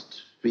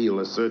must feel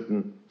a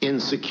certain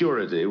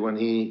insecurity when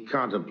he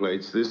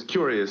contemplates this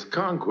curious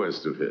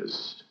conquest of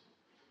his.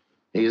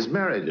 He has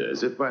married her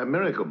as if by a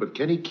miracle, but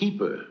can he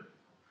keep her?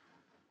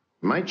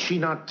 Might she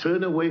not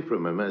turn away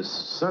from him as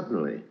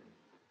suddenly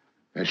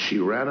as she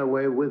ran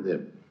away with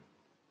him?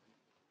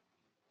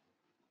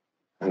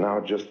 And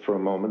now, just for a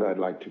moment, I'd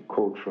like to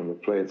quote from the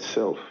play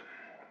itself.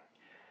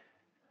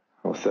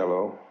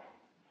 Othello,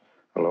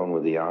 alone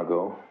with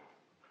Iago,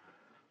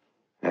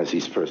 as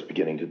he's first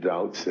beginning to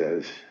doubt,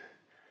 says,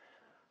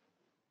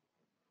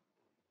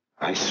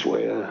 "I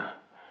swear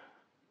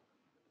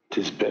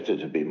 'tis better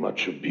to be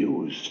much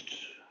abused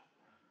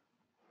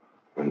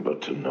than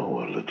but to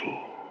know a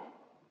little.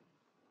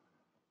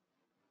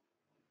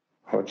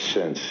 What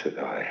sense had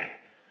I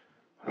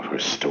of her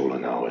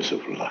stolen hours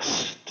of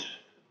lust?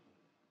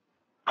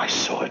 I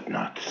saw it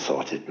not,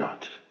 thought it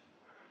not.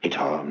 It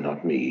harmed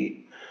not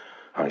me.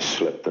 I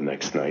slept the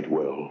next night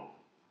well,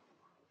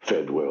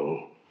 fed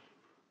well,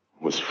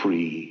 was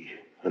free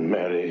and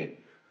merry.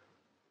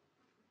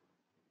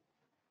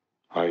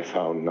 I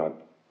found not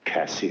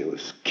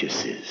Cassio's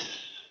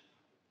kisses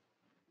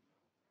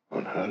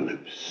on her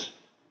lips.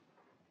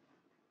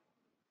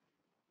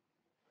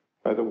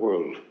 By the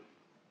world,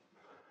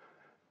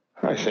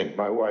 I think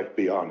my wife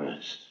be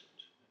honest,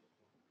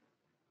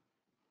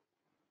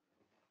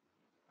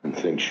 and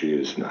think she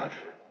is not.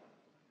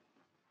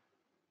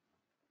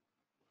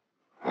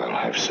 I'll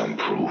have some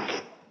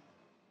proof.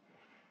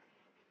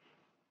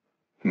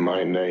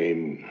 My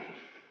name,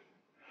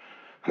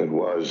 that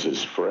was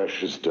as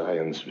fresh as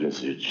Dian's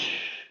visage,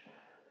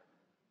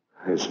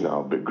 is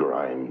now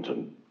begrimed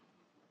and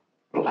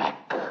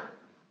black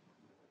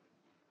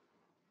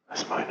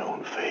as mine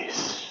own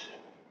face.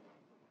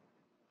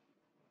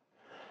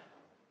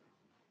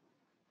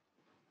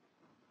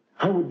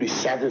 I would be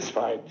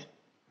satisfied."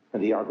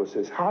 And Iago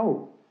says,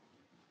 "How?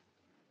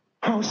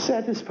 How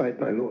satisfied,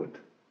 my lord?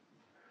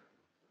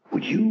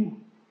 Would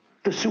you,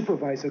 the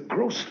supervisor,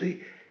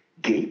 grossly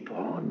gape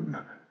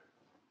on?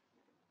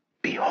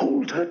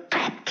 Behold her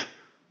tapped.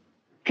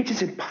 It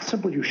is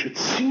impossible you should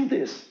see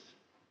this.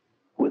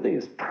 Were they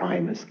as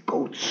prime as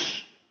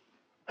goats,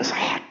 as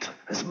hot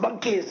as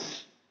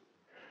monkeys?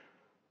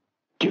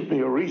 Give me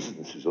a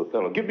reason," says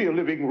Othello. "Give me a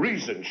living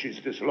reason she's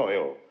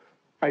disloyal.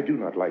 I do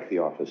not like the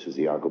office," says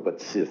Iago, "but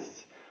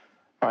sith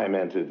I'm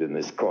entered in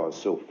this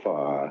cause so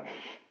far,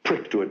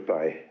 pricked to it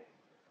by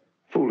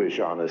foolish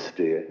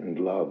honesty and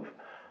love,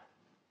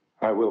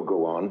 I will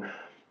go on.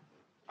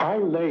 I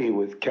lay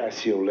with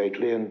Cassio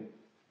lately, and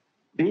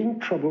being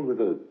troubled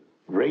with a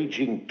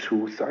raging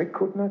tooth, I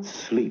could not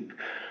sleep.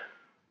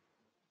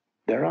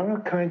 There are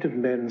a kind of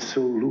men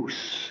so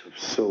loose of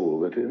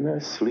soul that in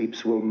their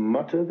sleeps will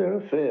mutter their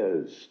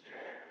affairs.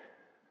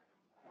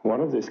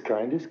 One of this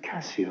kind is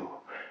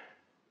Cassio.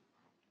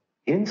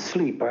 In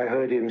sleep I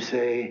heard him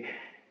say,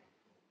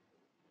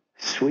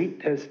 'Sweet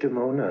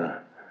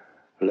Desdemona,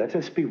 let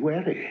us be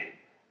wary.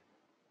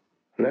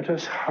 Let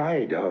us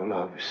hide our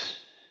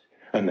loves.'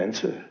 And then,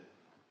 sir,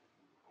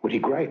 would he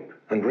gripe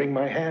and wring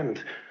my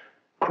hand,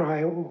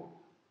 cry, 'Oh,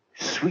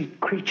 sweet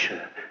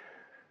creature,'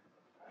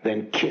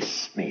 then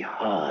kiss me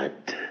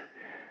hard,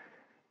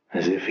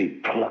 as if he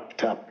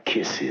plucked up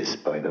kisses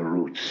by the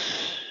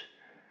roots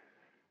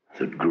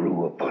that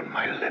grew upon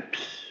my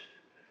lips.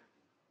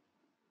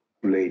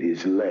 Laid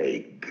his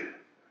leg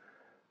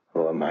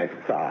o'er my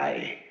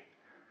thigh,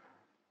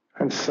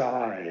 and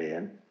sigh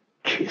and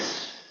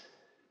kiss,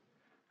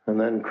 and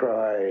then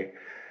cry,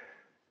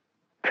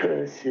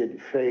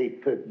 'Cursed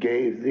fate that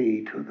gave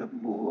thee to the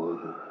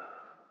Moor.'"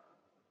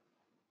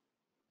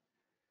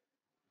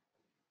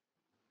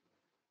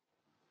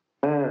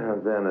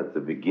 And then at the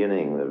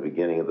beginning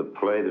of the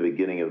play, the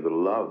beginning of the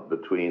love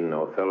between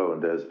Othello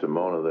and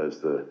Desdemona,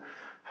 there's the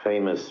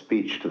famous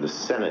speech to the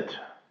Senate,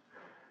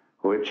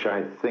 which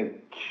I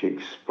think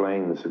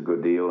explains a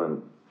good deal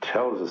and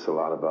tells us a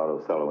lot about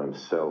Othello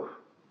himself,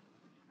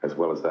 as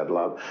well as that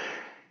love.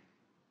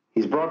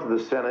 He's brought to the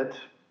Senate,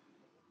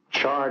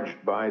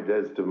 charged by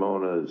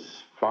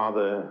Desdemona's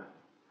father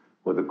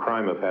with the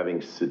crime of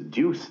having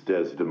seduced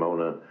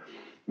Desdemona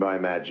by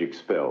magic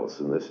spells.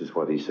 And this is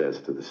what he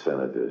says to the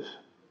senators.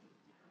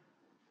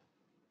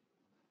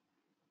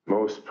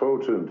 "Most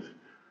potent,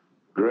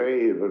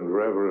 grave and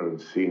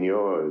reverend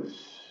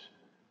signors,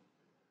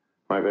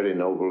 my very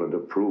noble and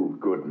approved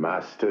good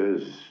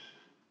masters,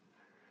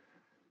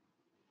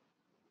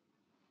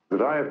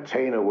 that I have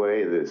ta'en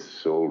away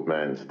this old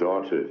man's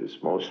daughter is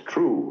most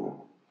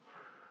true.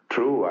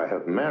 True, I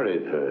have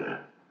married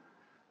her.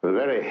 The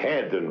very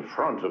head and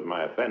front of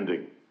my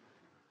offending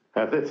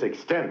hath its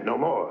extent no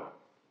more.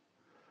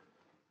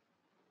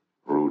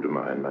 Rude am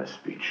I in my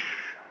speech,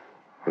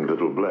 and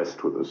little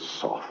blessed with a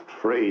soft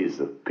phrase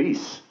of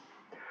peace.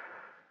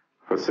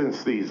 For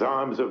since these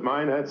arms of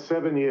mine had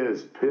 7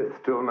 years' pith,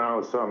 till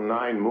now some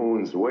 9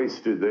 moons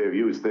wasted, they have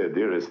used their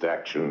dearest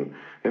action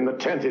in the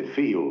tented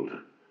field.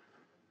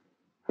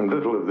 And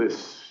little of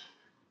this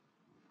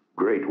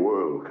great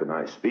world can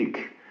I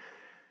speak,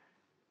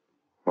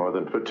 more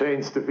than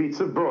pertains to feats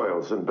of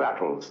broils and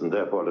battles, and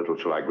therefore little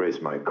shall I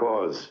grace my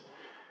cause,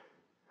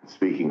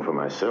 speaking for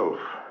myself.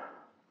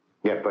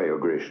 Yet by your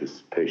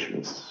gracious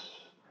patience,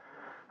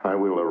 I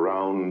will a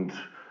round,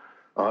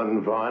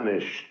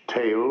 unvarnished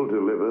tale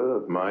deliver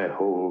of my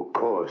whole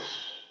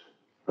course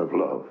of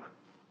love.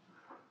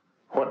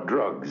 What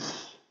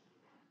drugs,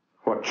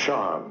 what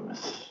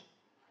charms,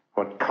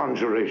 what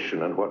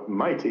conjuration, and what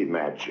mighty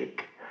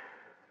magic,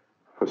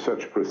 for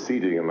such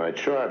proceeding am I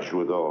charged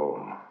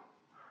withal.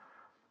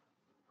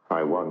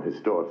 I won his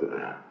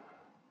daughter.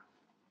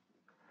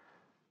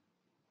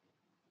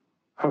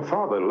 Her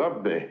father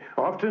loved me,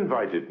 oft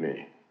invited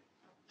me,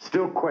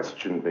 still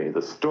questioned me,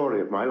 the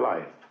story of my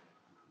life,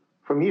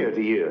 from year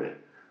to year.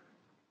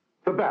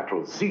 The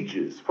battles,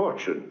 sieges,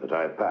 fortune that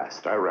I have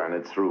passed, I ran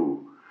it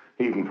through,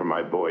 even from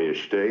my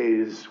boyish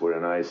days,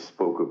 wherein I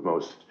spoke of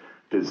most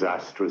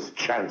disastrous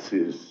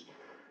chances,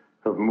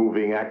 of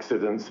moving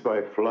accidents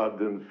by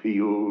flood and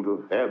field,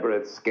 of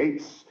hairbreadth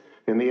escapes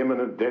in the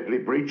imminent deadly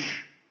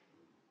breach,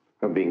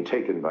 of being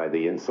taken by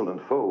the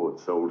insolent foe and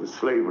sold to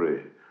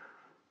slavery,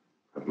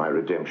 of my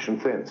redemption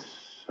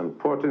thence, and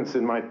portents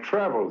in my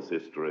travels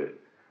history,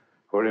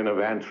 wherein of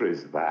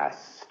antries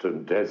vast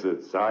and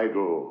deserts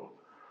idle,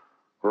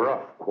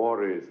 rough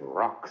quarries,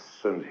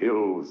 rocks, and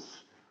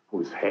hills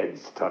whose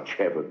heads touch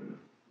heaven.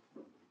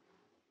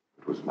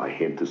 It was my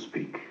hint to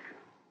speak.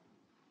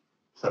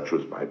 Such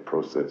was my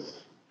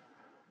process.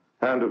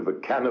 And of the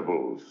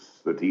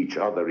cannibals that each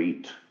other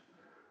eat,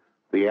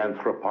 the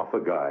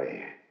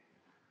anthropophagi,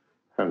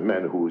 and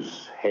men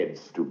whose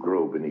heads do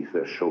grow beneath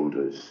their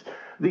shoulders.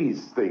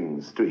 These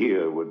things to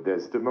hear would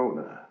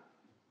Desdemona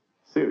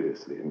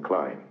seriously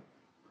incline.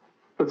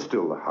 But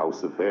still the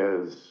house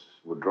affairs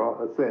would draw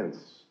her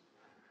thence.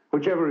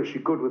 Whichever she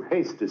could with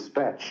haste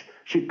dispatch,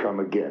 she'd come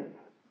again,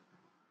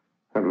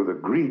 and with a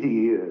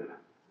greedy ear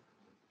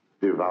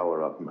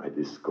devour up my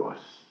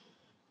discourse,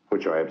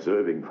 which I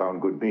observing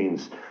found good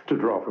means to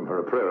draw from her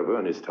a prayer of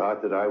earnest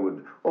heart that I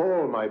would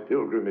all my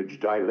pilgrimage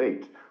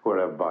dilate,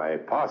 whereof by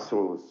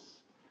parcels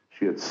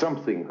she had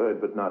something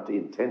heard, but not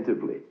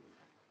intentively.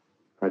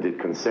 I did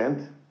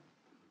consent,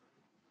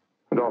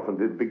 and often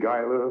did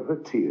beguile her of her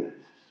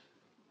tears,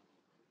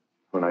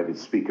 when I did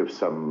speak of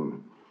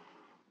some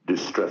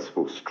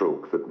distressful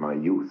stroke that my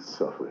youth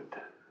suffered.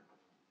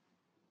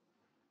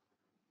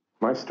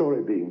 My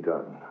story being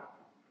done,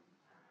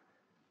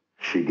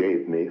 she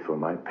gave me for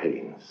my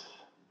pains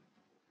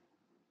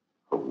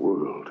a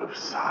world of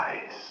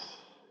sighs.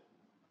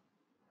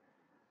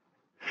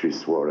 She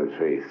swore a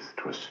faith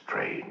 'twas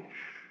strange,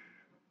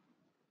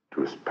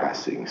 'twas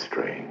passing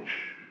strange,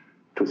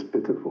 'twas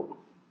pitiful,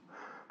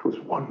 'twas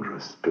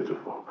wondrous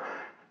pitiful.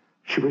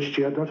 She wished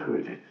she had not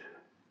heard it,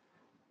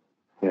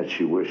 yet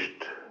she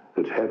wished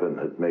that heaven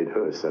had made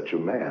her such a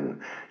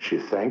man. She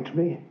thanked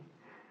me,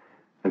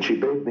 and she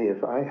bade me,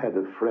 if I had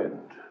a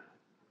friend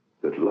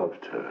that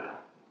loved her,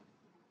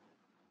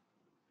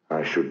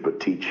 I should but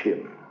teach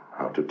him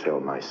how to tell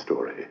my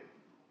story,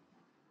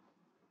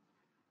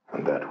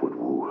 and that would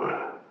woo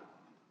her.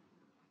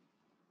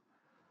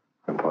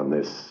 Upon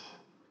this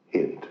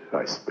hint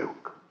I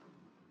spoke.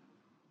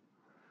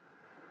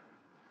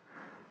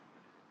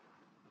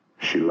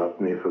 She loved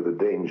me for the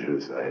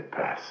dangers I had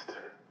passed,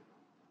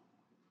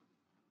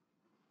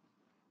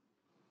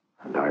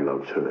 and I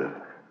loved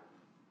her,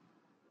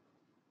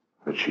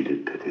 but she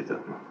did pity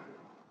them.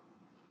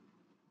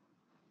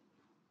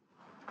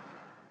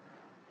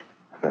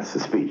 That's the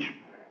speech.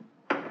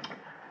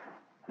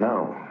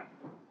 Now,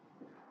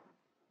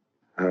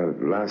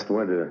 last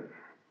winter,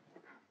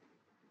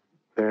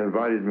 they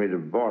invited me to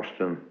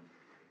Boston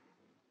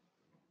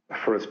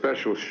for a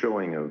special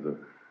showing of the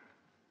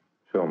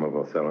film of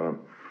Othello.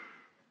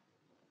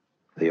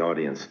 The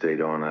audience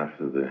stayed on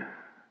after the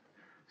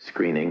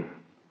screening.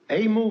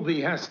 A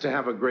movie has to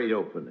have a great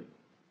opening.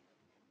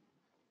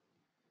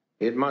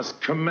 It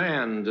must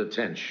command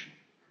attention.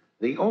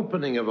 The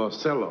opening of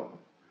Othello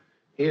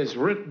is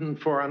written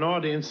for an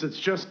audience that's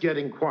just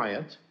getting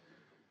quiet,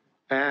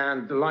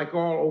 and like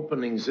all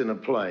openings in a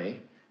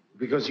play,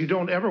 because you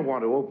don't ever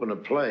want to open a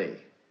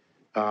play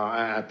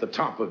at the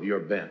top of your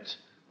bent.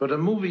 But a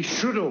movie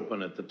should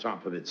open at the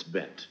top of its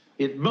bent.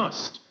 It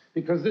must,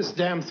 because this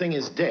damn thing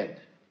is dead.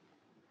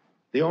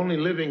 The only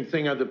living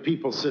thing are the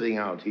people sitting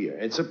out here.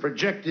 It's a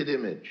projected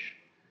image.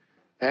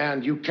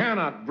 And you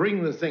cannot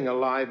bring the thing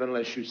alive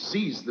unless you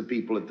seize the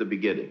people at the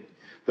beginning.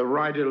 The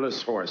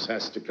riderless horse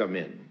has to come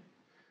in.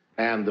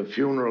 And the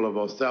funeral of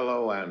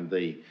Othello and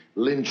the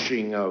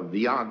lynching of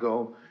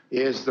Iago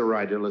is the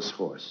riderless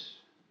horse.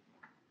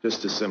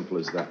 Just as simple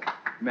as that.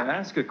 May I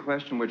ask a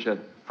question which at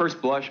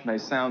first blush may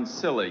sound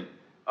silly?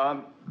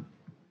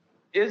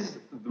 Is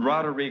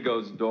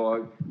Roderigo's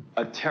dog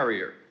a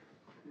terrier?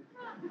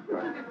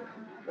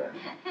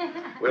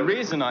 The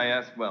reason I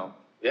ask, well...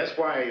 Yes,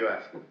 why are you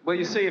asking? Well,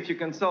 you see, if you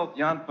consult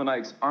Jan van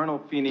Eyck's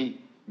Arnolfini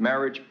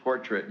marriage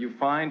portrait, you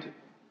find,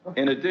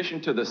 in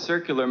addition to the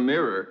circular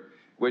mirror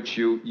which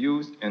you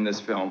used in this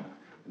film,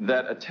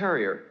 that a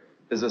terrier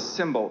is a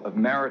symbol of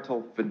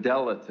marital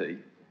fidelity,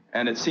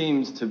 and it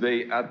seems to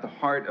be at the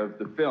heart of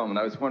the film. And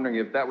I was wondering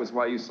if that was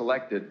why you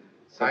selected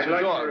such a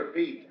dog. I'd like to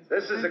repeat,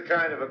 this is a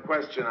kind of a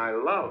question I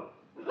love.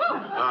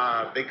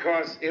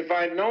 Because if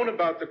I'd known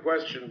about the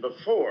question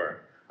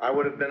before, I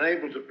would have been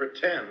able to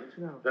pretend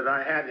that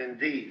I had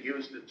indeed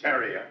used a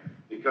terrier,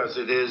 because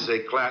it is a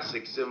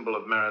classic symbol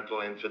of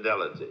marital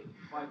infidelity.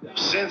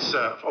 Since,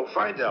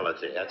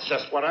 fidelity, that's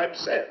just what I've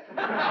said.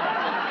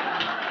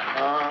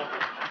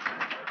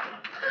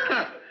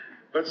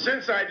 But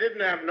since I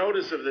didn't have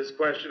notice of this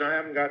question, I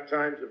haven't got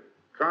time to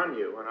con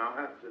you, and I'll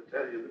have to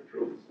tell you the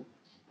truth.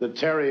 The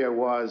terrier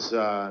was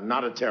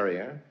not a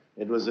terrier.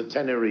 It was a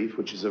Tenerife,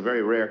 which is a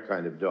very rare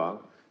kind of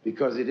dog,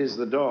 because it is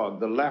the dog,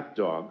 the lap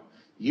dog,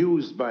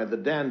 used by the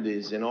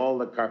dandies in all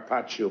the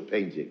Carpaccio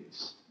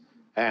paintings.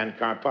 And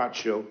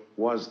Carpaccio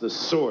was the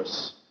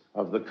source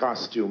of the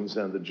costumes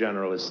and the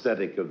general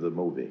aesthetic of the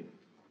movie.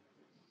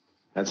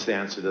 That's the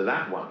answer to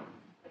that one.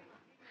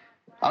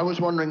 I was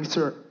wondering,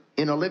 sir,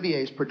 in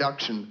Olivier's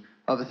production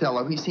of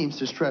Othello, he seems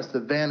to stress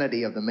the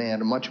vanity of the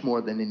man much more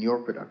than in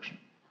your production.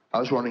 I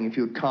was wondering if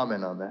you would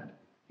comment on that.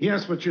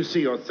 Yes, but you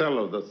see,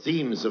 Othello, the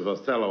themes of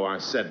Othello are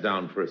set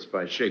down for us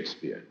by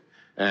Shakespeare.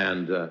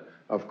 And,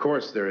 of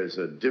course, there is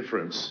a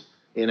difference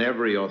in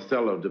every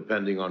Othello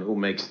depending on who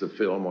makes the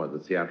film or the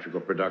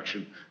theatrical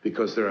production,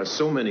 because there are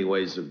so many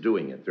ways of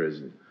doing it. There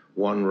isn't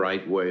one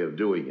right way of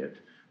doing it.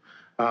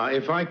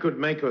 If I could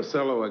make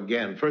Othello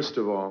again, first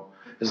of all,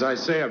 as I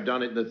say, I've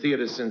done it in the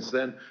theater since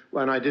then,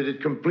 and I did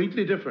it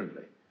completely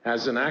differently,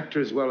 as an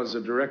actor as well as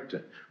a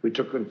director. We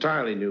took an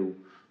entirely new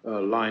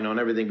line on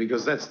everything,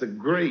 because that's the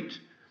great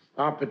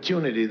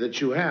opportunity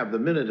that you have the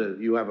minute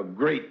you have a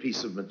great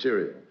piece of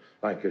material,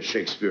 like a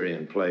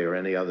Shakespearean play or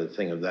any other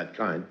thing of that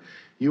kind.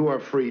 You are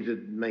free to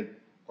make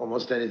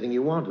almost anything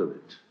you want of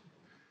it.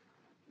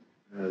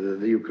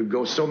 You could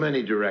go so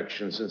many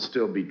directions and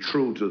still be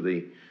true to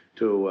the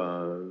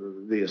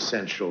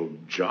essential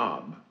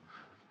job.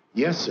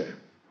 Yes, sir.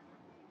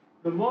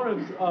 The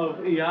motives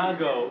of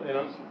Iago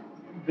in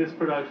this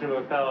production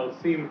of Othello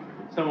seem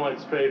somewhat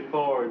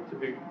straightforward, to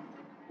be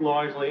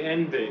largely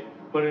envy.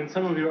 But in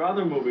some of your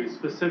other movies,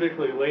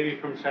 specifically Lady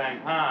from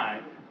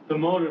Shanghai, the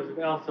motives of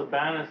Elsa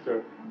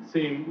Bannister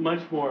seem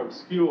much more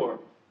obscure.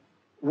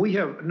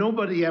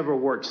 Nobody ever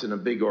works in a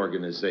big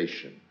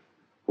organization,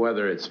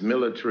 whether it's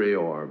military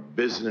or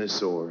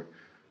business or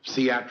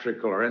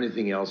theatrical or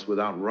anything else,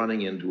 without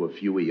running into a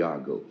few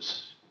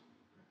Iagos.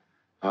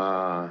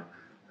 Now,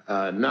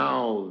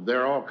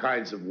 there are all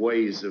kinds of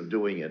ways of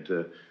doing it.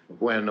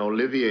 When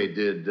Olivier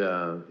did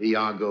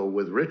Iago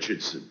with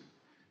Richardson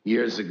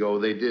years ago,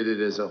 they did it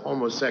as a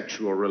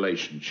homosexual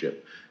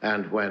relationship.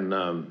 And when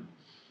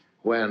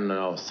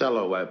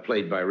Othello,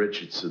 played by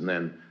Richardson,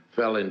 then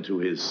fell into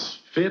his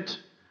fit,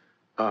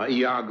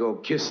 Iago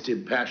kissed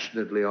him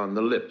passionately on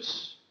the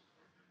lips.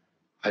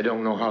 I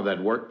don't know how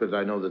that worked, but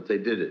I know that they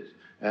did it.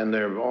 And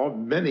there are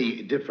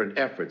many different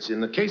efforts.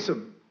 In the case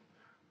of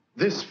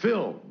this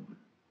film,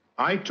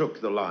 I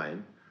took the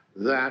line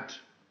that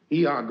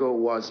Iago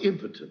was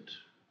impotent,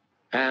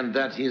 and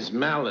that his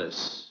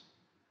malice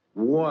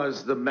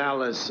was the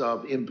malice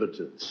of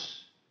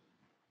impotence.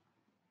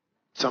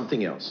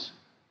 Something else.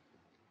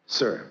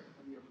 Sir.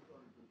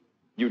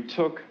 You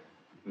took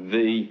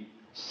the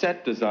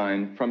set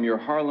design from your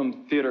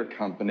Harlem Theater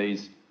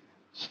Company's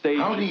stage...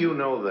 How do you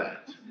know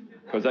that?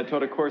 Because I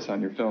taught a course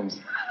on your films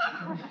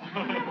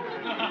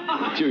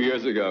a few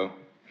years ago.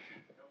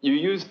 You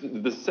used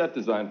the set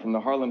design from the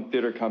Harlem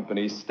Theater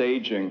Company's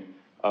staging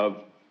of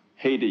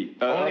Haiti.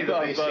 Only the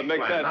basic plan,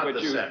 Macbeth,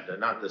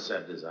 not the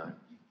set design.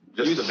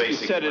 Just the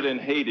basic You set plan. it in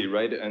Haiti,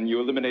 right? And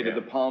you eliminated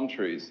the palm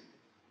trees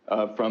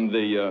from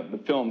the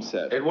film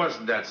set. It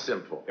wasn't that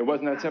simple. It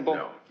wasn't that simple?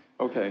 No.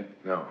 Okay.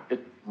 No.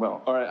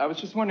 Well, all right. I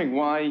was just wondering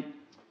why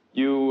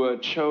you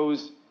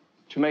chose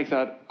to make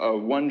that a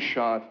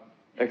one-shot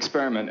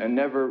experiment and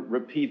never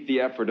repeat the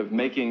effort of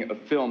making a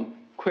film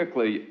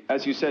quickly,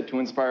 as you said, to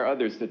inspire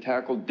others to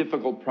tackle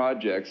difficult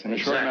projects in a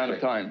short amount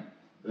of time.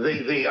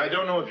 I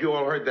don't know if you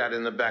all heard that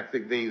in the back.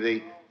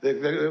 The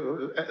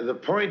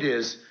point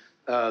is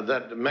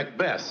that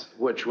Macbeth,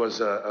 which was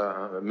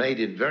made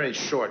in very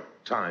short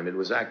time, it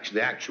was actually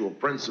the actual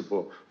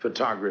principal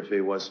photography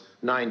was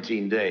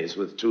 19 days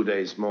with 2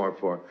 days more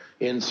for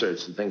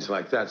inserts and things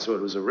like that. So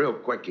it was a real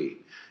quickie.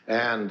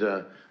 And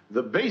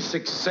the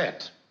basic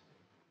set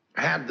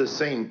had the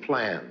same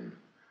plan,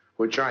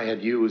 which I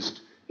had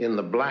used in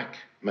the black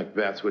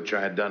Macbeth, which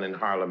I had done in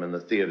Harlem in the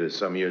theater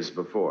some years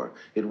before.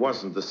 It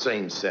wasn't the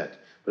same set,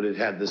 but it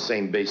had the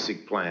same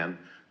basic plan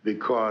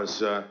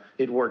because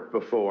it worked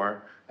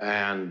before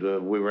and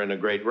we were in a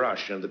great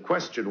rush. And the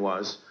question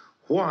was,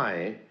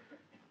 why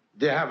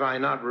have I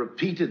not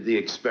repeated the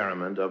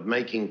experiment of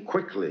making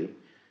quickly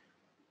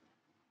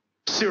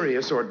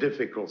serious or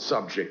difficult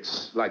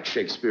subjects like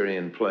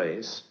Shakespearean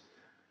plays?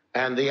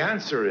 And the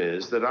answer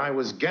is that I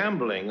was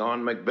gambling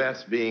on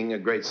Macbeth being a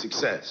great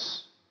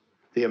success.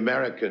 The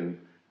American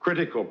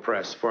critical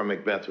press for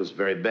Macbeth was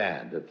very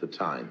bad at the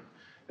time.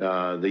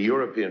 The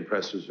European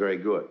press was very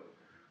good.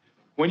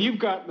 When you've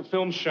got the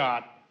film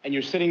shot and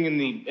you're sitting in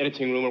the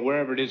editing room or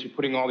wherever it is, you're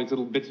putting all these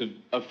little bits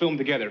of film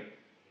together,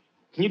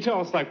 can you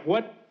tell us, like,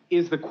 what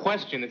is the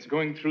question that's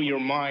going through your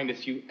mind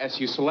as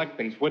you select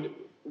things?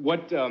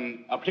 What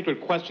particular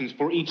questions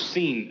for each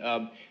scene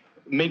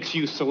makes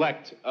you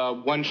select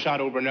one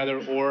shot over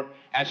another, or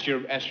as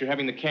you're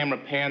having the camera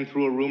pan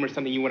through a room or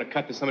something, you want to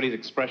cut to somebody's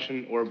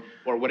expression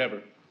or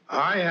whatever?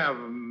 I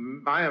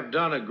have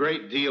done a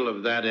great deal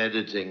of that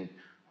editing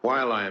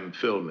while I am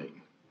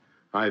filming.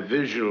 I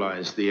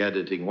visualize the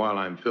editing while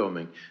I'm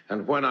filming,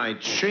 and when I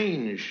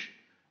change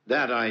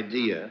that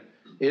idea,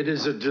 it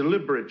is a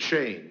deliberate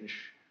change.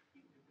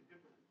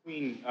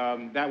 Between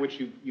that which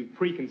you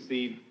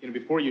preconceived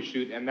before you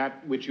shoot and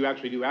that which you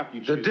actually do after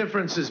you shoot. The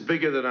difference is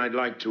bigger than I'd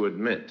like to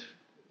admit.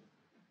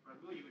 Or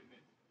will you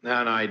admit?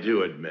 And I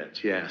do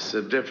admit, yes,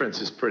 the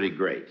difference is pretty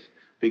great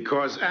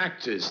because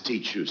actors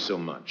teach you so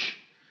much.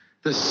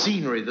 The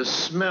scenery, the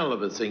smell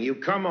of a thing. You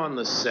come on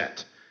the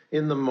set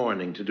in the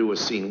morning to do a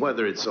scene,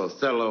 whether it's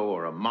Othello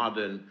or a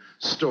modern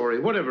story,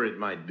 whatever it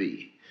might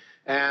be.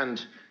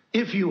 And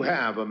if you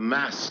have a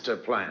master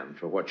plan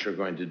for what you're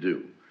going to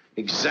do,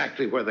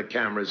 exactly where the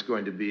camera is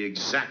going to be,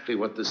 exactly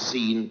what the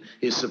scene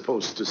is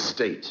supposed to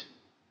state,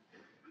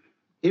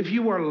 if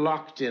you are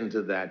locked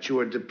into that, you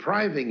are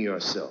depriving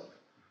yourself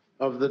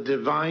of the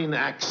divine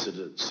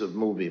accidents of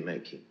movie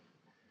making,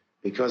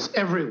 because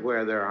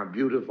everywhere there are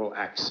beautiful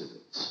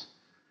accidents.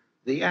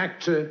 The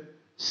actor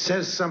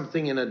says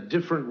something in a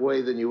different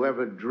way than you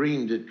ever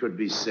dreamed it could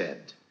be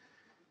said.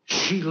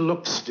 She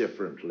looks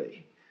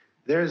differently.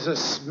 There's a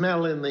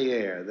smell in the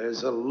air.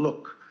 There's a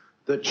look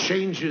that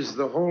changes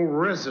the whole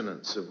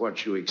resonance of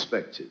what you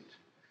expected.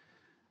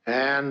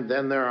 And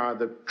then there are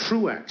the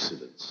true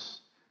accidents.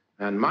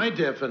 And my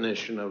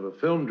definition of a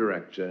film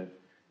director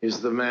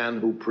is the man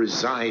who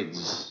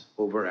presides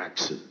over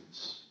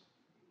accidents.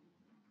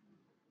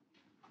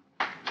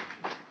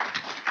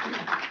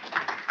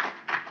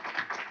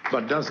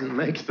 But doesn't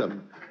make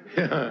them.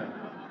 I'm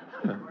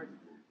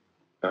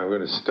going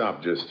to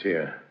stop just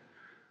here.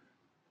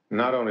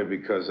 Not only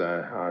because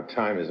our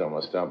time is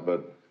almost up,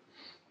 but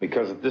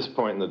because at this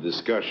point in the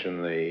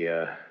discussion,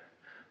 the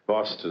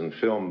Boston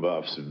film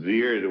buffs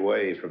veered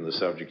away from the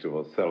subject of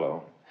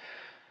Othello.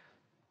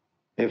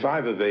 If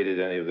I've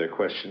evaded any of their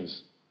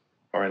questions,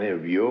 or any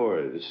of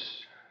yours,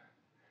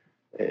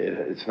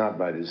 it's not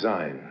by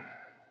design.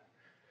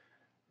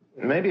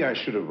 Maybe I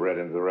should have read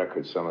into the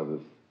record some of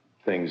the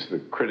things the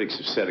critics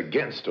have said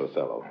against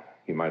Othello.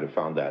 You might have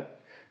found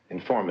that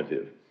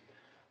informative.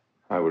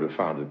 I would have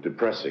found it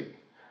depressing.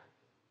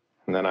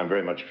 And then I'm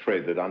very much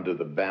afraid that under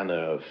the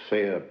banner of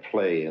fair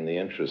play in the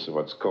interest of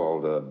what's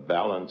called a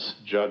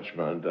balanced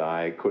judgment,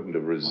 I couldn't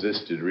have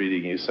resisted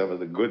reading you some of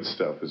the good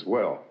stuff as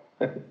well.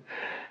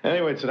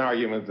 Anyway, it's an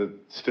argument that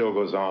still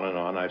goes on and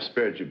on. I've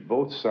spared you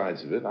both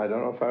sides of it. I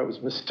don't know if I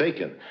was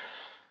mistaken.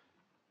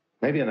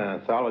 Maybe an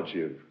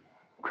anthology of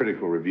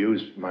critical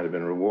reviews might have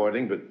been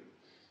rewarding, but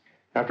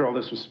after all,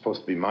 this was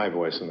supposed to be my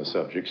voice on the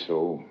subject,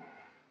 so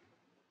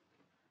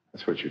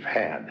that's what you've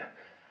had.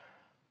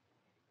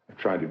 I've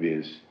tried to be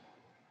as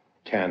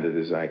candid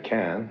as I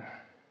can.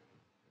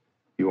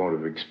 You won't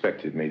have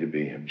expected me to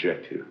be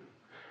objective.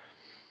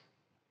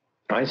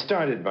 I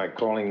started by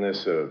calling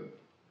this a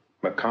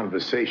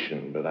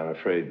conversation, but I'm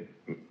afraid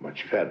what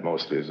you've had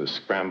mostly is a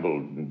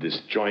scrambled and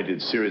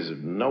disjointed series of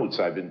notes.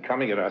 I've been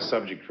coming at our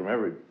subject from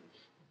every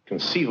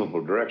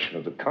conceivable direction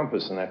of the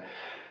compass, and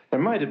there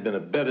might have been a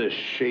better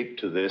shape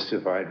to this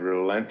if I'd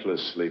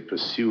relentlessly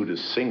pursued a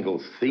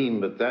single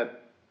theme, but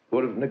that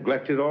would have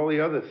neglected all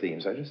the other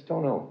themes. I just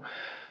don't know.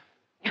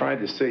 Tried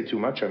to say too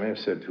much, I may have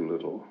said too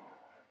little.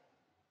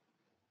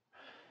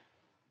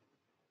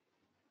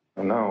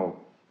 And now,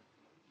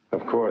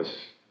 of course,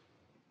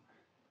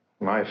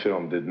 my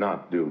film did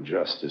not do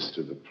justice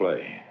to the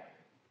play.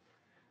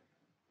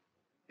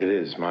 It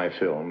is my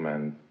film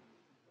and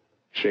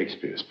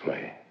Shakespeare's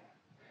play.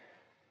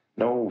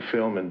 No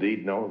film,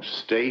 indeed, no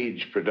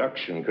stage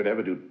production could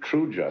ever do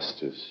true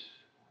justice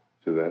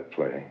to that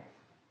play.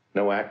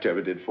 No act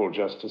ever did full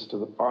justice to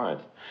the part.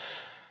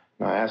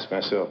 And I ask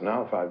myself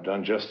now if I've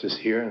done justice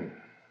here in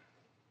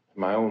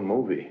my own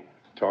movie.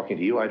 Talking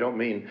to you, I don't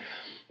mean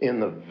in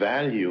the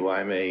value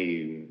I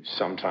may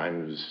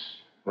sometimes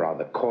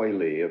rather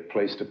coyly have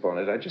placed upon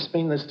it. I just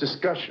mean this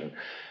discussion.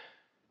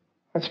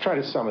 Let's try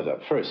to sum it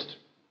up. First,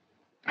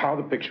 how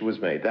the picture was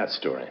made, that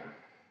story.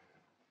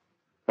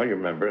 Well, you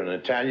remember an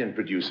Italian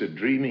producer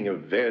dreaming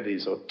of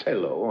Verdi's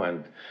Othello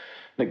and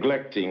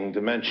neglecting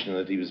to mention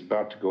that he was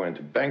about to go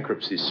into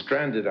bankruptcy,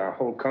 stranded our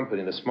whole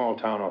company in a small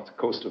town off the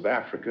coast of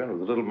Africa. And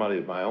with a little money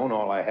of my own,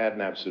 all I had,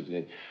 and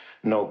absolutely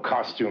no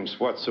costumes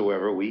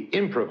whatsoever, we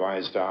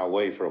improvised our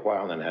way for a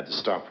while, and then had to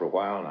stop for a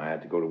while, and I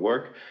had to go to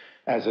work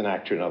as an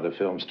actor in other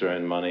films to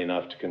earn money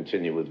enough to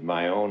continue with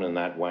my own, and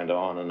that went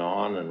on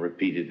and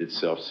repeated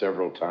itself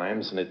several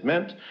times, and it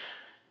meant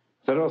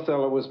that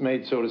Othello was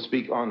made, so to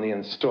speak, on the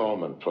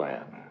installment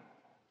plan.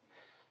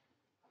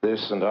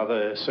 This and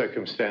other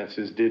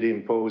circumstances did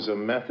impose a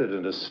method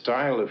and a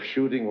style of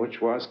shooting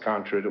which was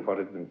contrary to what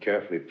had been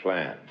carefully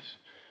planned.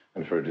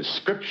 And for a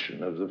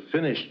description of the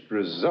finished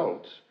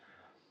result,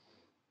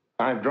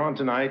 I've drawn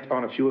tonight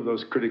on a few of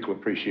those critical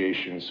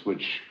appreciations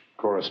which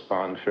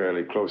correspond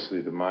fairly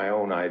closely to my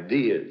own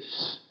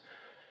ideas.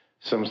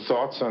 Some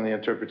thoughts on the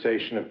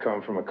interpretation have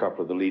come from a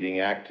couple of the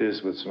leading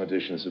actors with some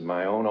additions of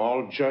my own,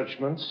 all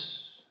judgments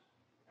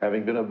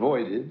having been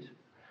avoided.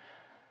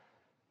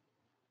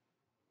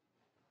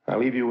 I'll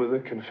leave you with a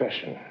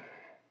confession.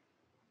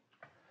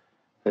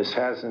 This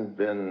hasn't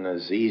been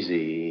as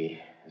easy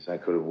as I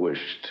could have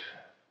wished.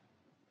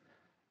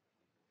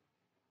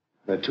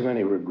 There are too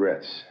many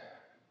regrets.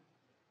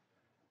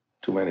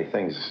 Too many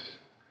things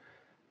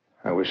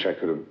I wish I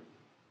could have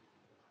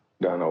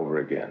done over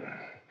again.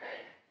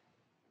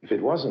 If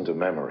it wasn't a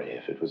memory,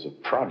 if it was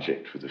a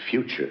project for the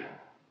future,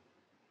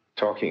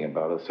 talking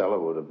about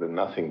Othello would have been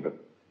nothing but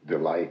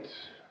delight.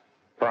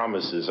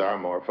 Promises are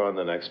more fun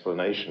than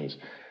explanations.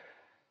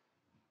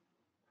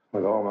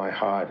 With all my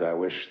heart, I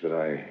wish that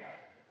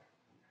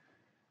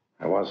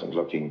I wasn't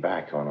looking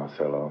back on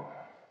Othello,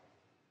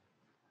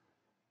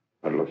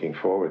 but looking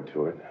forward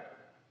to it.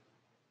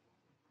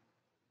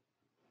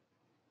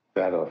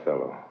 That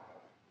Othello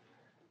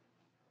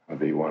would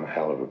be one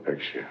hell of a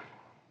picture.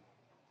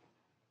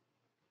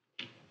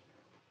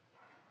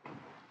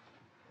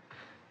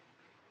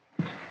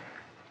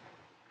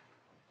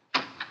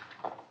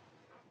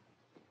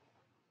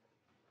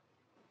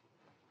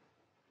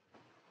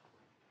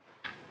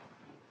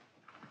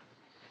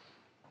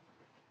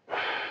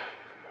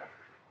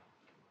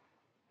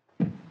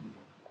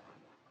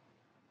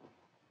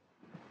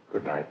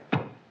 Good night.